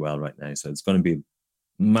really, really well right now. So it's going to be a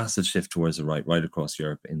massive shift towards the right across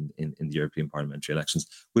Europe in the European parliamentary elections,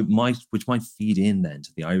 which might feed in then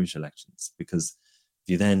to the Irish elections, because if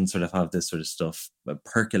you then sort of have this sort of stuff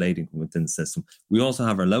percolating within the system. We also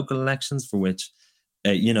have our local elections, for which,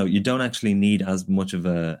 you don't actually need as much of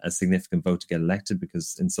a significant vote to get elected,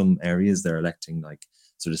 because in some areas they're electing like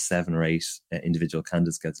sort of 7 or 8 individual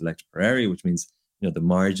candidates gets elected per area, which means, the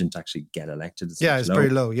margin to actually get elected is it's low. very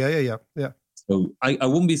low. Yeah. So I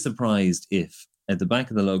wouldn't be surprised if at the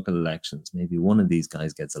back of the local elections, maybe one of these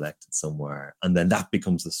guys gets elected somewhere, and then that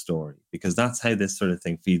becomes the story, because that's how this sort of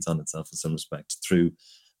thing feeds on itself in some respect, through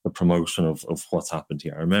the promotion of what's happened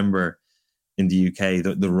here. I remember in the UK,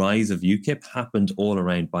 the rise of UKIP happened all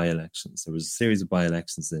around by-elections. There was a series of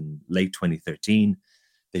by-elections in late 2013.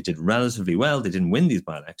 They did relatively well. They didn't win these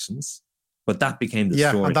by-elections, but that became the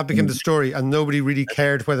story. Yeah, and that became the story, and nobody really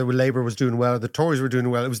cared whether Labour was doing well or the Tories were doing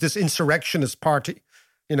well. It was this insurrectionist party.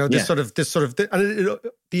 The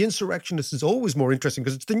insurrectionist is always more interesting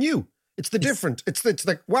because it's the new, it's the different. It's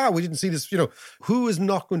like, wow, we didn't see this. Who is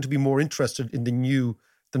not going to be more interested in the new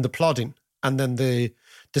than the plodding and then the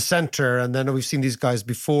dissenter, and then we've seen these guys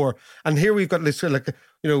before. And here we've got this like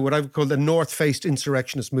what I would call the north-faced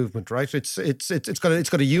insurrectionist movement, right? It's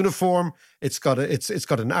got a uniform, it's got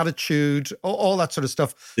an attitude, all that sort of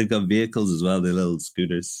stuff. They've got vehicles as well, the little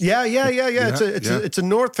scooters. Yeah. It's a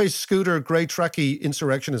north-faced scooter, grey tracky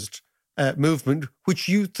insurrectionist movement, which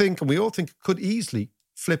you think, and we all think, could easily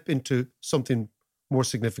flip into something more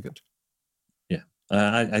significant. Yeah,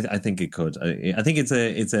 I think it could. I think it's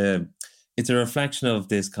a reflection of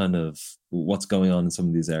this kind of what's going on in some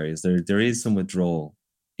of these areas. There is some withdrawal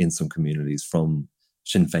in some communities from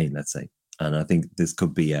Sinn Féin, let's say, and I think this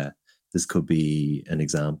could be an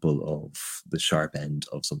example of the sharp end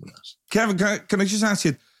of some of that. Kevin, can I just ask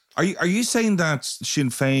you? Are you saying that Sinn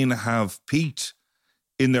Féin have peaked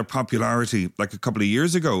in their popularity like a couple of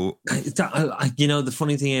years ago? The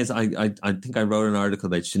funny thing is, I think I wrote an article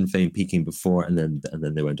about Sinn Féin peaking before, and then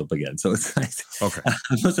they went up again. So it's like, okay.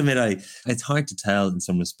 I must admit, it's hard to tell in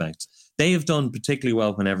some respect. They have done particularly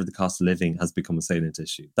well whenever the cost of living has become a salient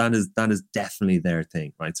issue. That is definitely their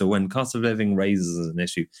thing, right? So when cost of living raises as an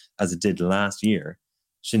issue, as it did last year,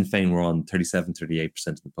 Sinn Féin were on 37-38%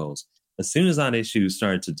 of the polls. As soon as that issue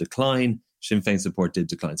started to decline, Sinn Féin support did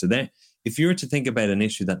decline. So if you were to think about an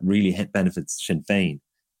issue that really benefits Sinn Féin,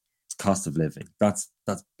 it's cost of living. That's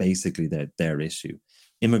basically their issue.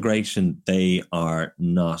 Immigration, they are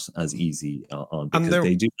not as easy on because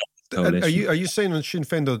they do have this coalition. Are you saying on Sinn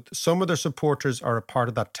Féin, though, some of their supporters are a part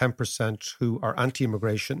of that 10% who are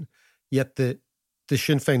anti-immigration, yet the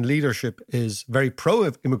Sinn Féin leadership is very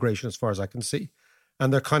pro-immigration as far as I can see,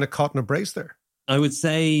 and they're kind of caught in a brace there? I would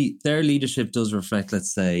say their leadership does reflect,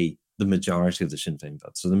 let's say, the majority of the Sinn Féin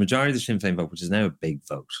vote. So the majority of the Sinn Féin vote, which is now a big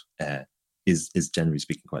vote, is generally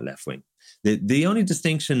speaking quite left-wing. The only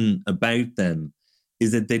distinction about them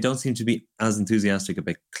is that they don't seem to be as enthusiastic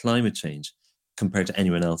about climate change compared to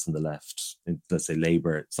anyone else on the left, let's say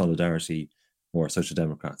Labour, Solidarity, or Social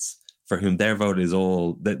Democrats, for whom their vote is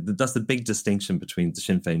all... That's the big distinction between the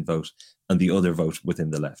Sinn Féin vote and the other vote within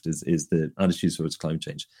the left, is the attitude towards climate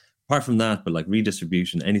change. Apart from that, but like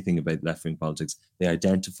redistribution, anything about left-wing politics, they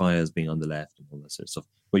identify as being on the left and all that sort of stuff.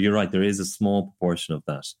 But you're right, there is a small proportion of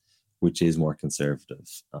that which is more conservative,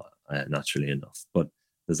 naturally enough. But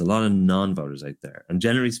there's a lot of non-voters out there. And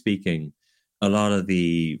generally speaking, a lot of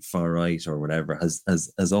the far right or whatever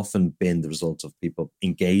has often been the result of people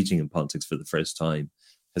engaging in politics for the first time.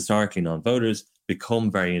 Historically, non-voters become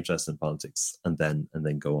very interested in politics and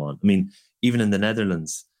then go on. I mean, even in the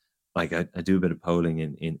Netherlands, like I do a bit of polling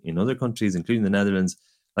in other countries, including the Netherlands,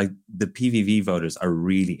 like the PVV voters are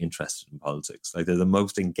really interested in politics. Like they're the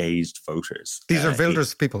most engaged voters. These are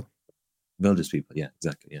Wilders people. Wilders people, yeah,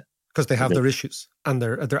 exactly, yeah. Because they have their issues and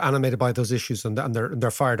they're animated by those issues and they're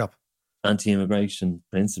fired up. Anti-immigration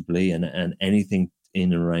principally and anything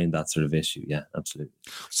in and around that sort of issue, yeah, absolutely.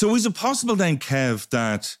 So is it possible then, Kev,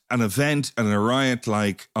 that an event and a riot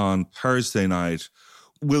like on Thursday night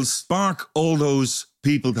will spark all those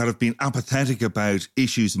people that have been apathetic about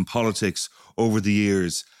issues in politics over the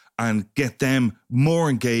years and get them more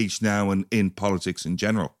engaged now in politics in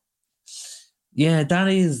general? Yeah, that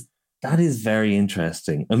is very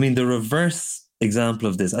interesting. I mean, the reverse example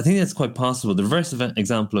of this, I think that's quite possible. The reverse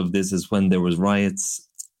example of this is when there was riots,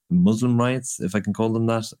 Muslim riots, if I can call them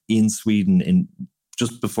that, in Sweden in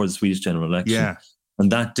just before the Swedish general election. Yeah.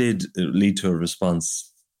 And that did lead to a response,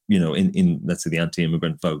 in let's say the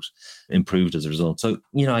anti-immigrant vote improved as a result. So,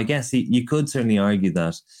 I guess you could certainly argue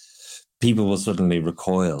that people will suddenly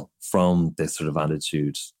recoil from this sort of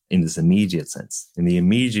attitude in this immediate sense. In the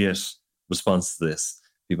immediate response to this,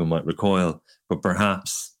 people might recoil, but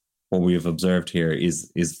perhaps what we have observed here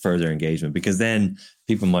is further engagement, because then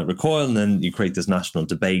people might recoil and then you create this national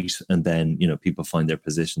debate and then, people find their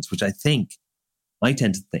positions, which I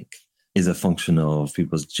tend to think is a function of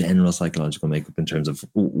people's general psychological makeup in terms of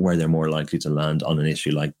where they're more likely to land on an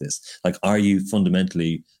issue like this. Like, are you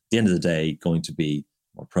fundamentally, at the end of the day, going to be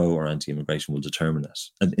more pro or anti-immigration will determine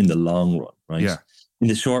it in the long run, right? Yeah. In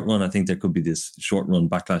the short run, I think there could be this short-run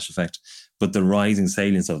backlash effect, but the rising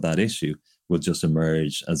salience of that issue will just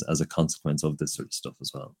emerge as a consequence of this sort of stuff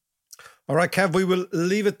as well. All right, Kev, we will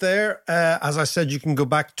leave it there. As I said, you can go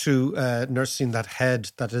back to nursing that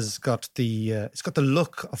head that has got it's got the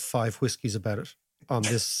look of 5 whiskies about it on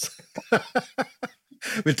this.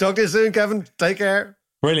 We'll talk to you soon, Kevin. Take care.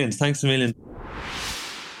 Brilliant. Thanks a million.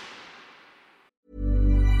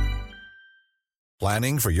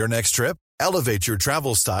 Planning for your next trip? Elevate your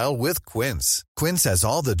travel style with Quince. Quince has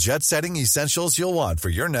all the jet-setting essentials you'll want for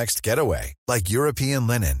your next getaway, like European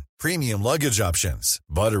linen, premium luggage options,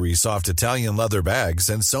 buttery soft Italian leather bags,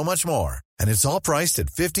 and so much more. And it's all priced at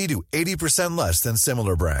 50 to 80% less than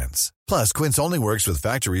similar brands. Plus, Quince only works with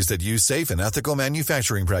factories that use safe and ethical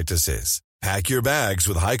manufacturing practices. Pack your bags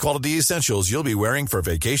with high-quality essentials you'll be wearing for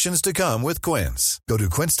vacations to come with Quince. Go to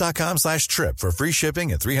quince.com/trip for free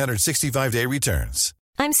shipping and 365-day returns.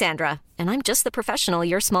 I'm Sandra, and I'm just the professional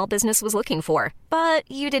your small business was looking for.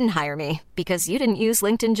 But you didn't hire me because you didn't use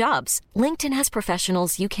LinkedIn Jobs. LinkedIn has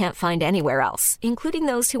professionals you can't find anywhere else, including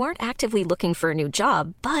those who aren't actively looking for a new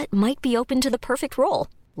job, but might be open to the perfect role,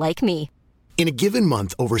 like me. In a given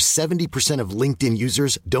month, over 70% of LinkedIn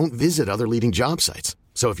users don't visit other leading job sites.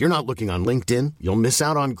 So if you're not looking on LinkedIn, you'll miss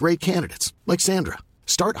out on great candidates like Sandra.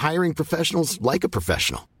 Start hiring professionals like a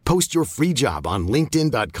professional. Post your free job on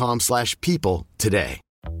linkedin.com/people today.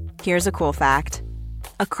 Here's a cool fact.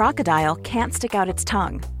 A crocodile can't stick out its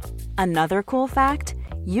tongue. Another cool fact,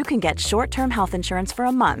 you can get short-term health insurance for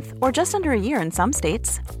a month or just under a year in some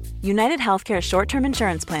states. United Healthcare short-term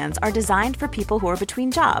insurance plans are designed for people who are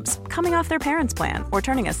between jobs, coming off their parents' plan, or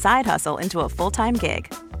turning a side hustle into a full-time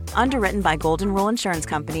gig. Underwritten by Golden Rule Insurance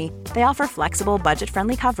Company, they offer flexible,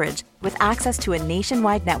 budget-friendly coverage with access to a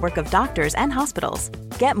nationwide network of doctors and hospitals.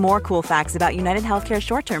 Get more cool facts about United Healthcare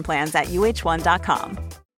short-term plans at uh1.com.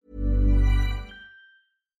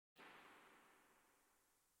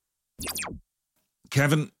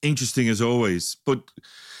 Kevin, interesting as always, but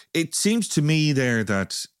it seems to me there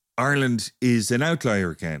that Ireland is an outlier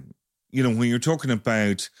again. You know, when you're talking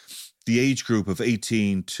about the age group of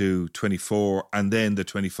 18 to 24 and then the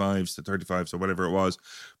 25s to 35s or whatever it was,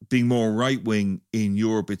 being more right-wing in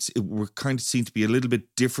Europe, we're kind of seen to be a little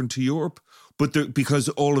bit different to Europe. But because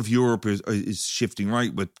all of Europe is shifting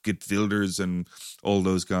right with Geert Wilders and all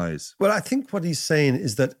those guys. Well, I think what he's saying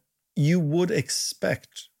is that you would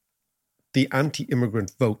expect the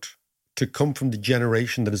anti-immigrant vote to come from the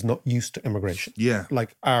generation that is not used to immigration. Yeah.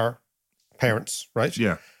 Like our parents, right?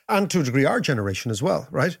 Yeah. And to a degree, our generation as well,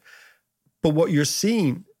 right? But what you're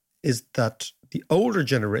seeing is that the older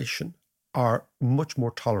generation are much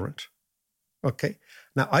more tolerant. Okay.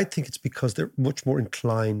 Now, I think it's because they're much more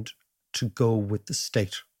inclined to go with the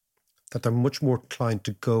state, that they're much more inclined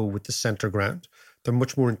to go with the centre ground. They're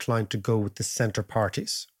much more inclined to go with the centre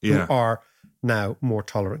parties who are now more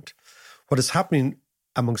tolerant. What is happening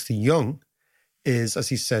amongst the young is, as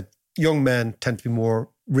he said, young men tend to be more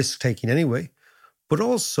risk-taking anyway. But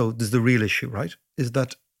also, there's the real issue, right, is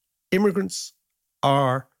that immigrants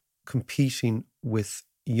are competing with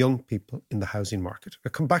young people in the housing market. I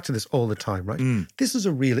come back to this all the time, right? This is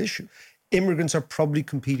a real issue. Immigrants are probably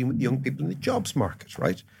competing with young people in the jobs market,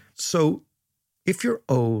 right? So if you're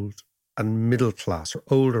old and middle class or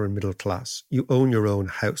older and middle class, you own your own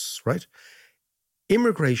house, right?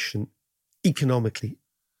 Immigration economically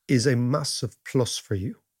is a massive plus for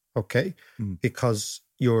you, okay? Because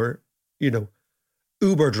you're,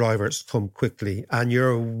 Uber drivers come quickly and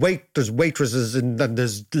there's waitresses and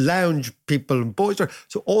there's lounge people and boys.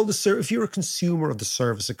 So if you're a consumer of the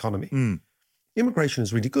service economy, immigration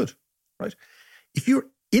is really good, right? If you're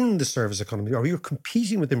in the service economy or you're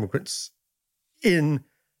competing with immigrants in,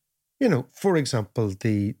 for example,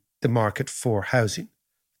 the market for housing,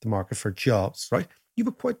 the market for jobs, right? You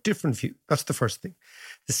have a quite different view. That's the first thing.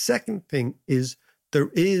 The second thing is there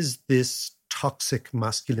is this toxic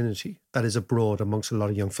masculinity that is abroad amongst a lot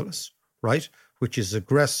of young fellas, right? Which is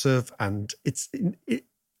aggressive and it's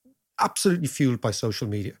absolutely fueled by social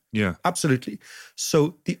media. Yeah. Absolutely.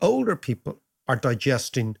 So the older people are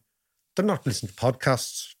digesting, they're not listening to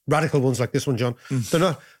podcasts, radical ones like this one, John. They're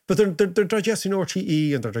not, but they're digesting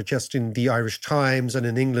RTE and they're digesting the Irish Times and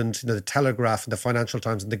in England, the Telegraph and the Financial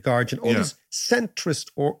Times and the Guardian, all these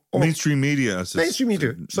centrist or mainstream media. Mainstream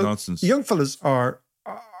media. So nonsense. Young fellas are,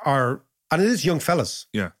 and it is young fellas,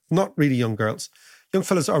 not really young girls. Young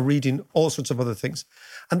fellas are reading all sorts of other things.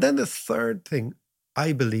 And then the third thing,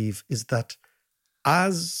 I believe, is that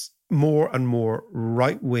as more and more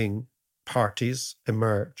right-wing parties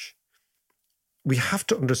emerge, we have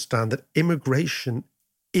to understand that immigration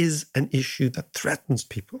is an issue that threatens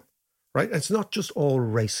people, right? It's not just all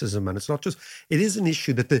racism and it is an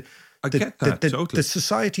issue that the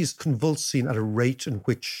society is convulsing at a rate in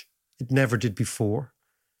which it never did before.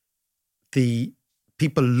 The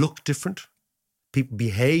people look different, people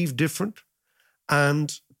behave different,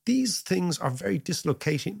 and these things are very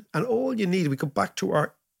dislocating. And all you need, we go back to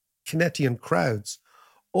our Kinetian crowds,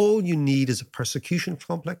 all you need is a persecution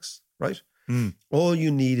complex, right? All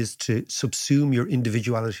you need is to subsume your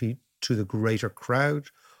individuality to the greater crowd.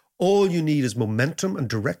 All you need is momentum and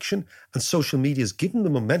direction, and social media is giving the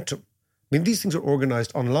momentum. I mean, these things are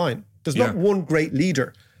organized online. There's not one great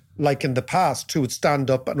leader like in the past who would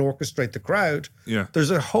stand up and orchestrate the crowd. Yeah.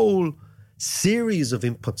 There's a whole series of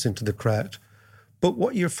inputs into the crowd. But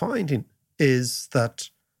what you're finding is that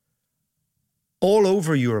all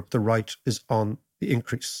over Europe, the right is on the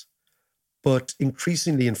increase. But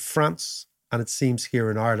increasingly in France, and it seems here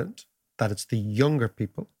in Ireland, that it's the younger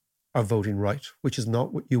people are voting right, which is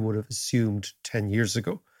not what you would have assumed 10 years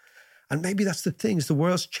ago. And maybe that's the thing, is the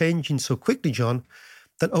world's changing so quickly, John,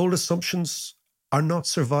 that old assumptions are not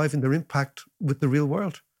surviving their impact with the real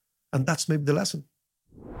world. And that's maybe the lesson.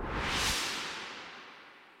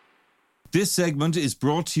 This segment is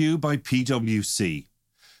brought to you by PwC.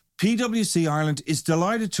 PwC Ireland is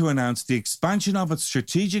delighted to announce the expansion of its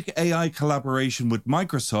strategic AI collaboration with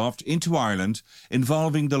Microsoft into Ireland,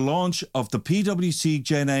 involving the launch of the PwC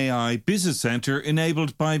Gen AI Business Centre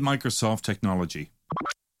enabled by Microsoft technology.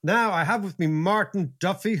 Now, I have with me Martin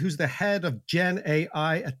Duffy, who's the head of Gen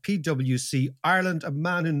AI at PwC Ireland, a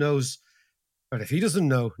man who knows, but if he doesn't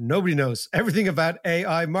know, nobody knows everything about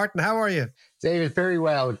AI. Martin, how are you? David, very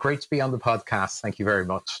well. Great to be on the podcast. Thank you very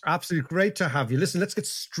much. Absolutely great to have you. Listen, let's get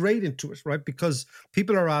straight into it, right? Because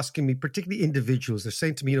people are asking me, particularly individuals, they're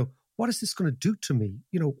saying to me, what is this going to do to me?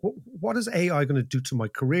 What is AI going to do to my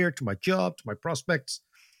career, to my job, to my prospects?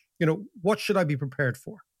 What should I be prepared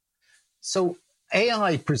for? So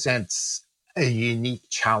AI presents a unique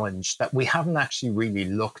challenge that we haven't actually really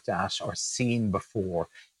looked at or seen before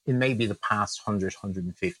in maybe the past 100,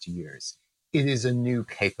 150 years. It is a new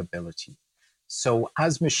capability. So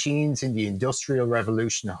as machines in the Industrial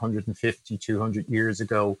Revolution 150, 200 years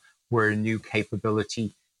ago were a new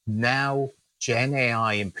capability, now Gen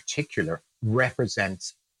AI in particular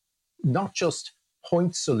represents not just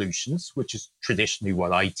point solutions, which is traditionally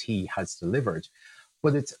what IT has delivered,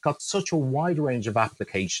 but it's got such a wide range of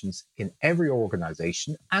applications in every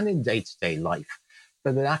organization and in day-to-day life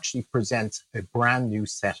that it actually presents a brand new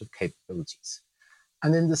set of capabilities.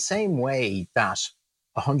 And in the same way that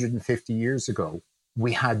 150 years ago,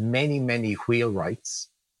 we had many, many wheelwrights,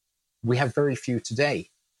 we have very few today,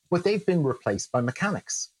 but they've been replaced by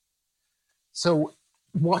mechanics. So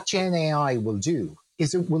what Gen AI will do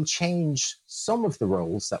is it will change some of the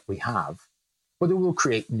roles that we have, but it will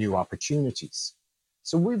create new opportunities.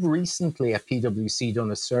 So we've recently at PwC done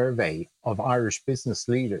a survey of Irish business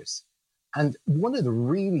leaders. And one of the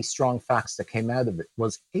really strong facts that came out of it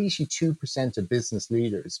was 82% of business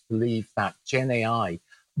leaders believe that Gen AI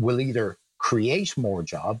will either create more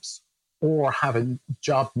jobs or have a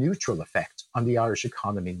job neutral effect on the Irish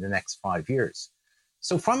economy in the next 5 years.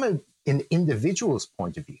 So from an individual's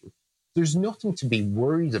point of view, there's nothing to be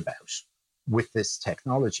worried about with this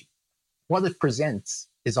technology. What it presents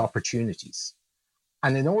is opportunities.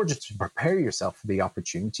 And in order to prepare yourself for the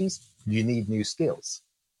opportunities, you need new skills.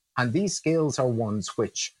 And these skills are ones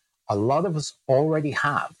which a lot of us already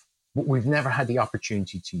have, but we've never had the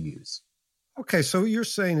opportunity to use. Okay, so what you're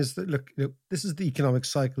saying is that, look, this is the economic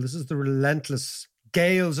cycle. This is the relentless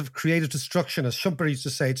gales of creative destruction, as Schumpeter used to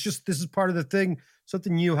say. It's just, this is part of the thing.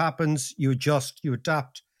 Something new happens, you adjust, you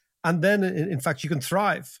adapt. And then, in fact, you can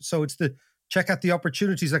thrive. So it's the check out the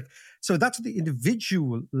opportunities. So that's at the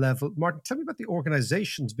individual level. Martin, tell me about the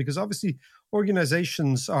organizations, because obviously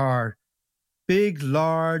organizations are big,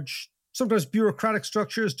 large, sometimes bureaucratic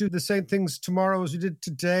structures, do the same things tomorrow as we did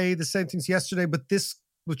today, the same things yesterday, but this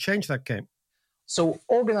will change that game. So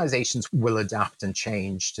organizations will adapt and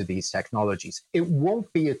change to these technologies. It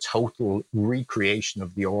won't be a total recreation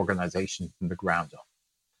of the organization from the ground up.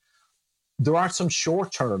 There are some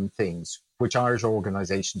short-term things which Irish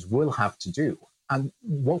organizations will have to do. And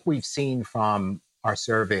what we've seen from our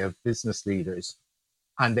survey of business leaders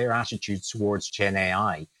and their attitudes towards Gen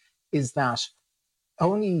AI is that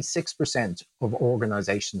only 6% of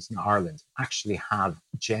organizations in Ireland actually have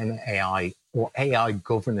Gen AI or AI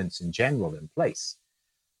governance in general in place.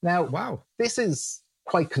 Now, wow, this is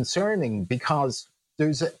quite concerning because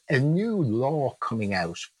there's a new law coming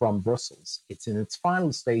out from Brussels. It's in its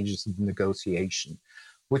final stages of negotiation,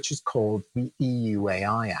 which is called the EU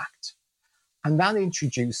AI Act. And that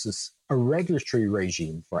introduces a regulatory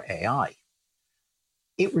regime for AI.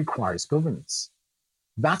 It requires governance.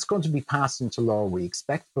 That's going to be passed into law, we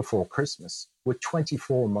expect, before Christmas, with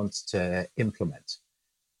 24 months to implement.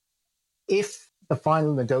 If the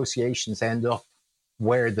final negotiations end up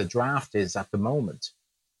where the draft is at the moment,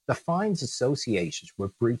 the fines associated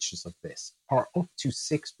with breaches of this are up to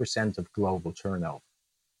 6% of global turnover.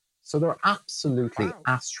 So they're absolutely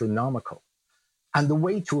astronomical. And the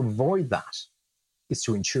way to avoid that is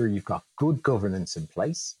to ensure you've got good governance in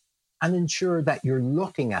place and ensure that you're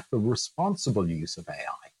looking at the responsible use of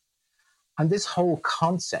AI. And this whole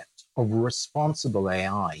concept of responsible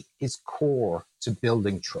AI is core to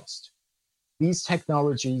building trust. These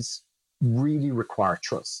technologies really require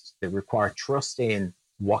trust. They require trust in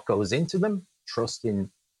what goes into them, trust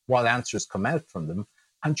in what answers come out from them,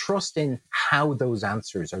 and trust in how those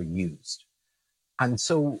answers are used. And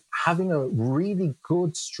so having a really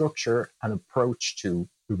good structure and approach to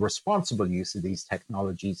the responsible use of these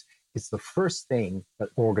technologies is the first thing that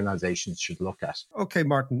organizations should look at. Okay,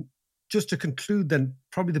 Martin, just to conclude then,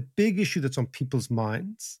 probably the big issue that's on people's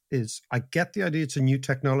minds is, I get the idea it's a new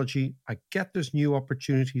technology. I get there's new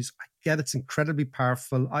opportunities. I get it's incredibly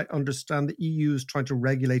powerful. I understand the EU is trying to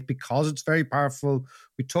regulate because it's very powerful.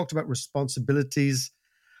 We talked about responsibilities.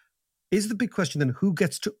 Is the big question then, who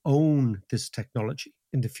gets to own this technology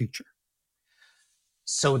in the future?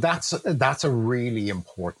 So that's a really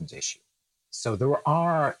important issue. So there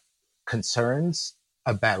are concerns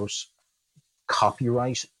about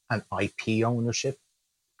copyright and IP ownership,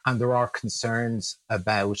 and there are concerns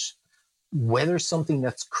about whether something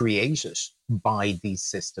that's created by these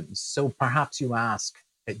systems. So perhaps you ask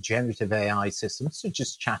a generative AI systems such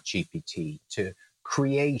as ChatGPT to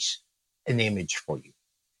create an image for you.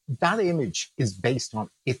 That image is based on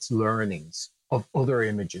its learnings of other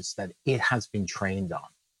images that it has been trained on.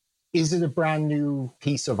 Is it a brand new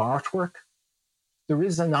piece of artwork? There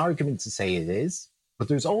is an argument to say it is, but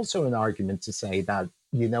there's also an argument to say that,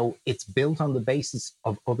 it's built on the basis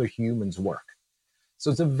of other humans' work.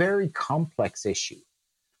 So it's a very complex issue.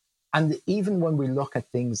 And even when we look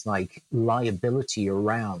at things like liability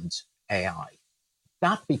around AI,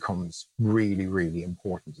 that becomes really, really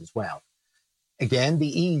important as well. Again, the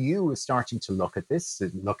EU is starting to look at this,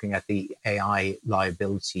 looking at the AI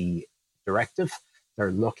liability directive.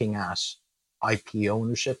 They're looking at IP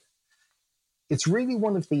ownership. It's really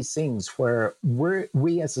one of these things where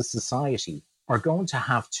we as a society are going to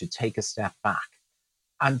have to take a step back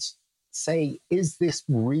and say, is this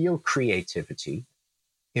real creativity,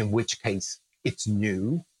 in which case it's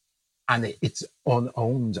new and it's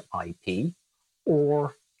unowned IP,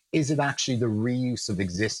 or is it actually the reuse of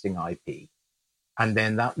existing IP? And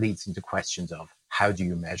then that leads into questions of, how do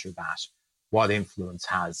you measure that? What influence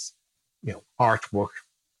has, artwork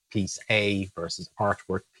piece A versus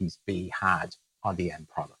artwork piece B had on the end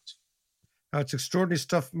product? Now, it's extraordinary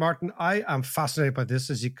stuff, Martin. I am fascinated by this,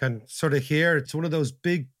 as you can sort of hear. It's one of those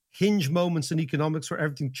big hinge moments in economics where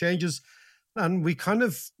everything changes. And we kind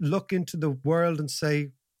of look into the world and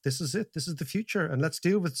say, this is it. This is the future. And let's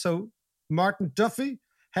deal with it. So Martin Duffy,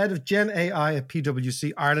 head of Gen AI at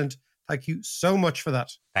PwC Ireland, thank you so much for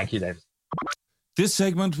that. Thank you, David. This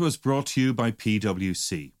segment was brought to you by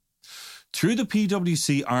PwC. Through the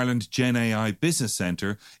PwC Ireland Gen AI Business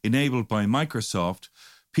Centre, enabled by Microsoft,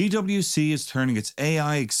 PwC is turning its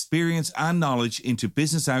AI experience and knowledge into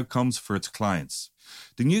business outcomes for its clients.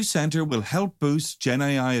 The new centre will help boost Gen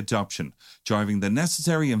AI adoption, driving the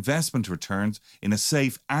necessary investment returns in a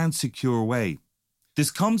safe and secure way. This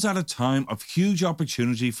comes at a time of huge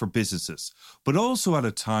opportunity for businesses, but also at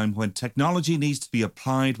a time when technology needs to be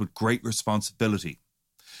applied with great responsibility.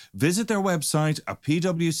 Visit their website at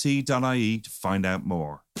pwc.ie to find out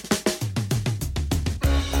more.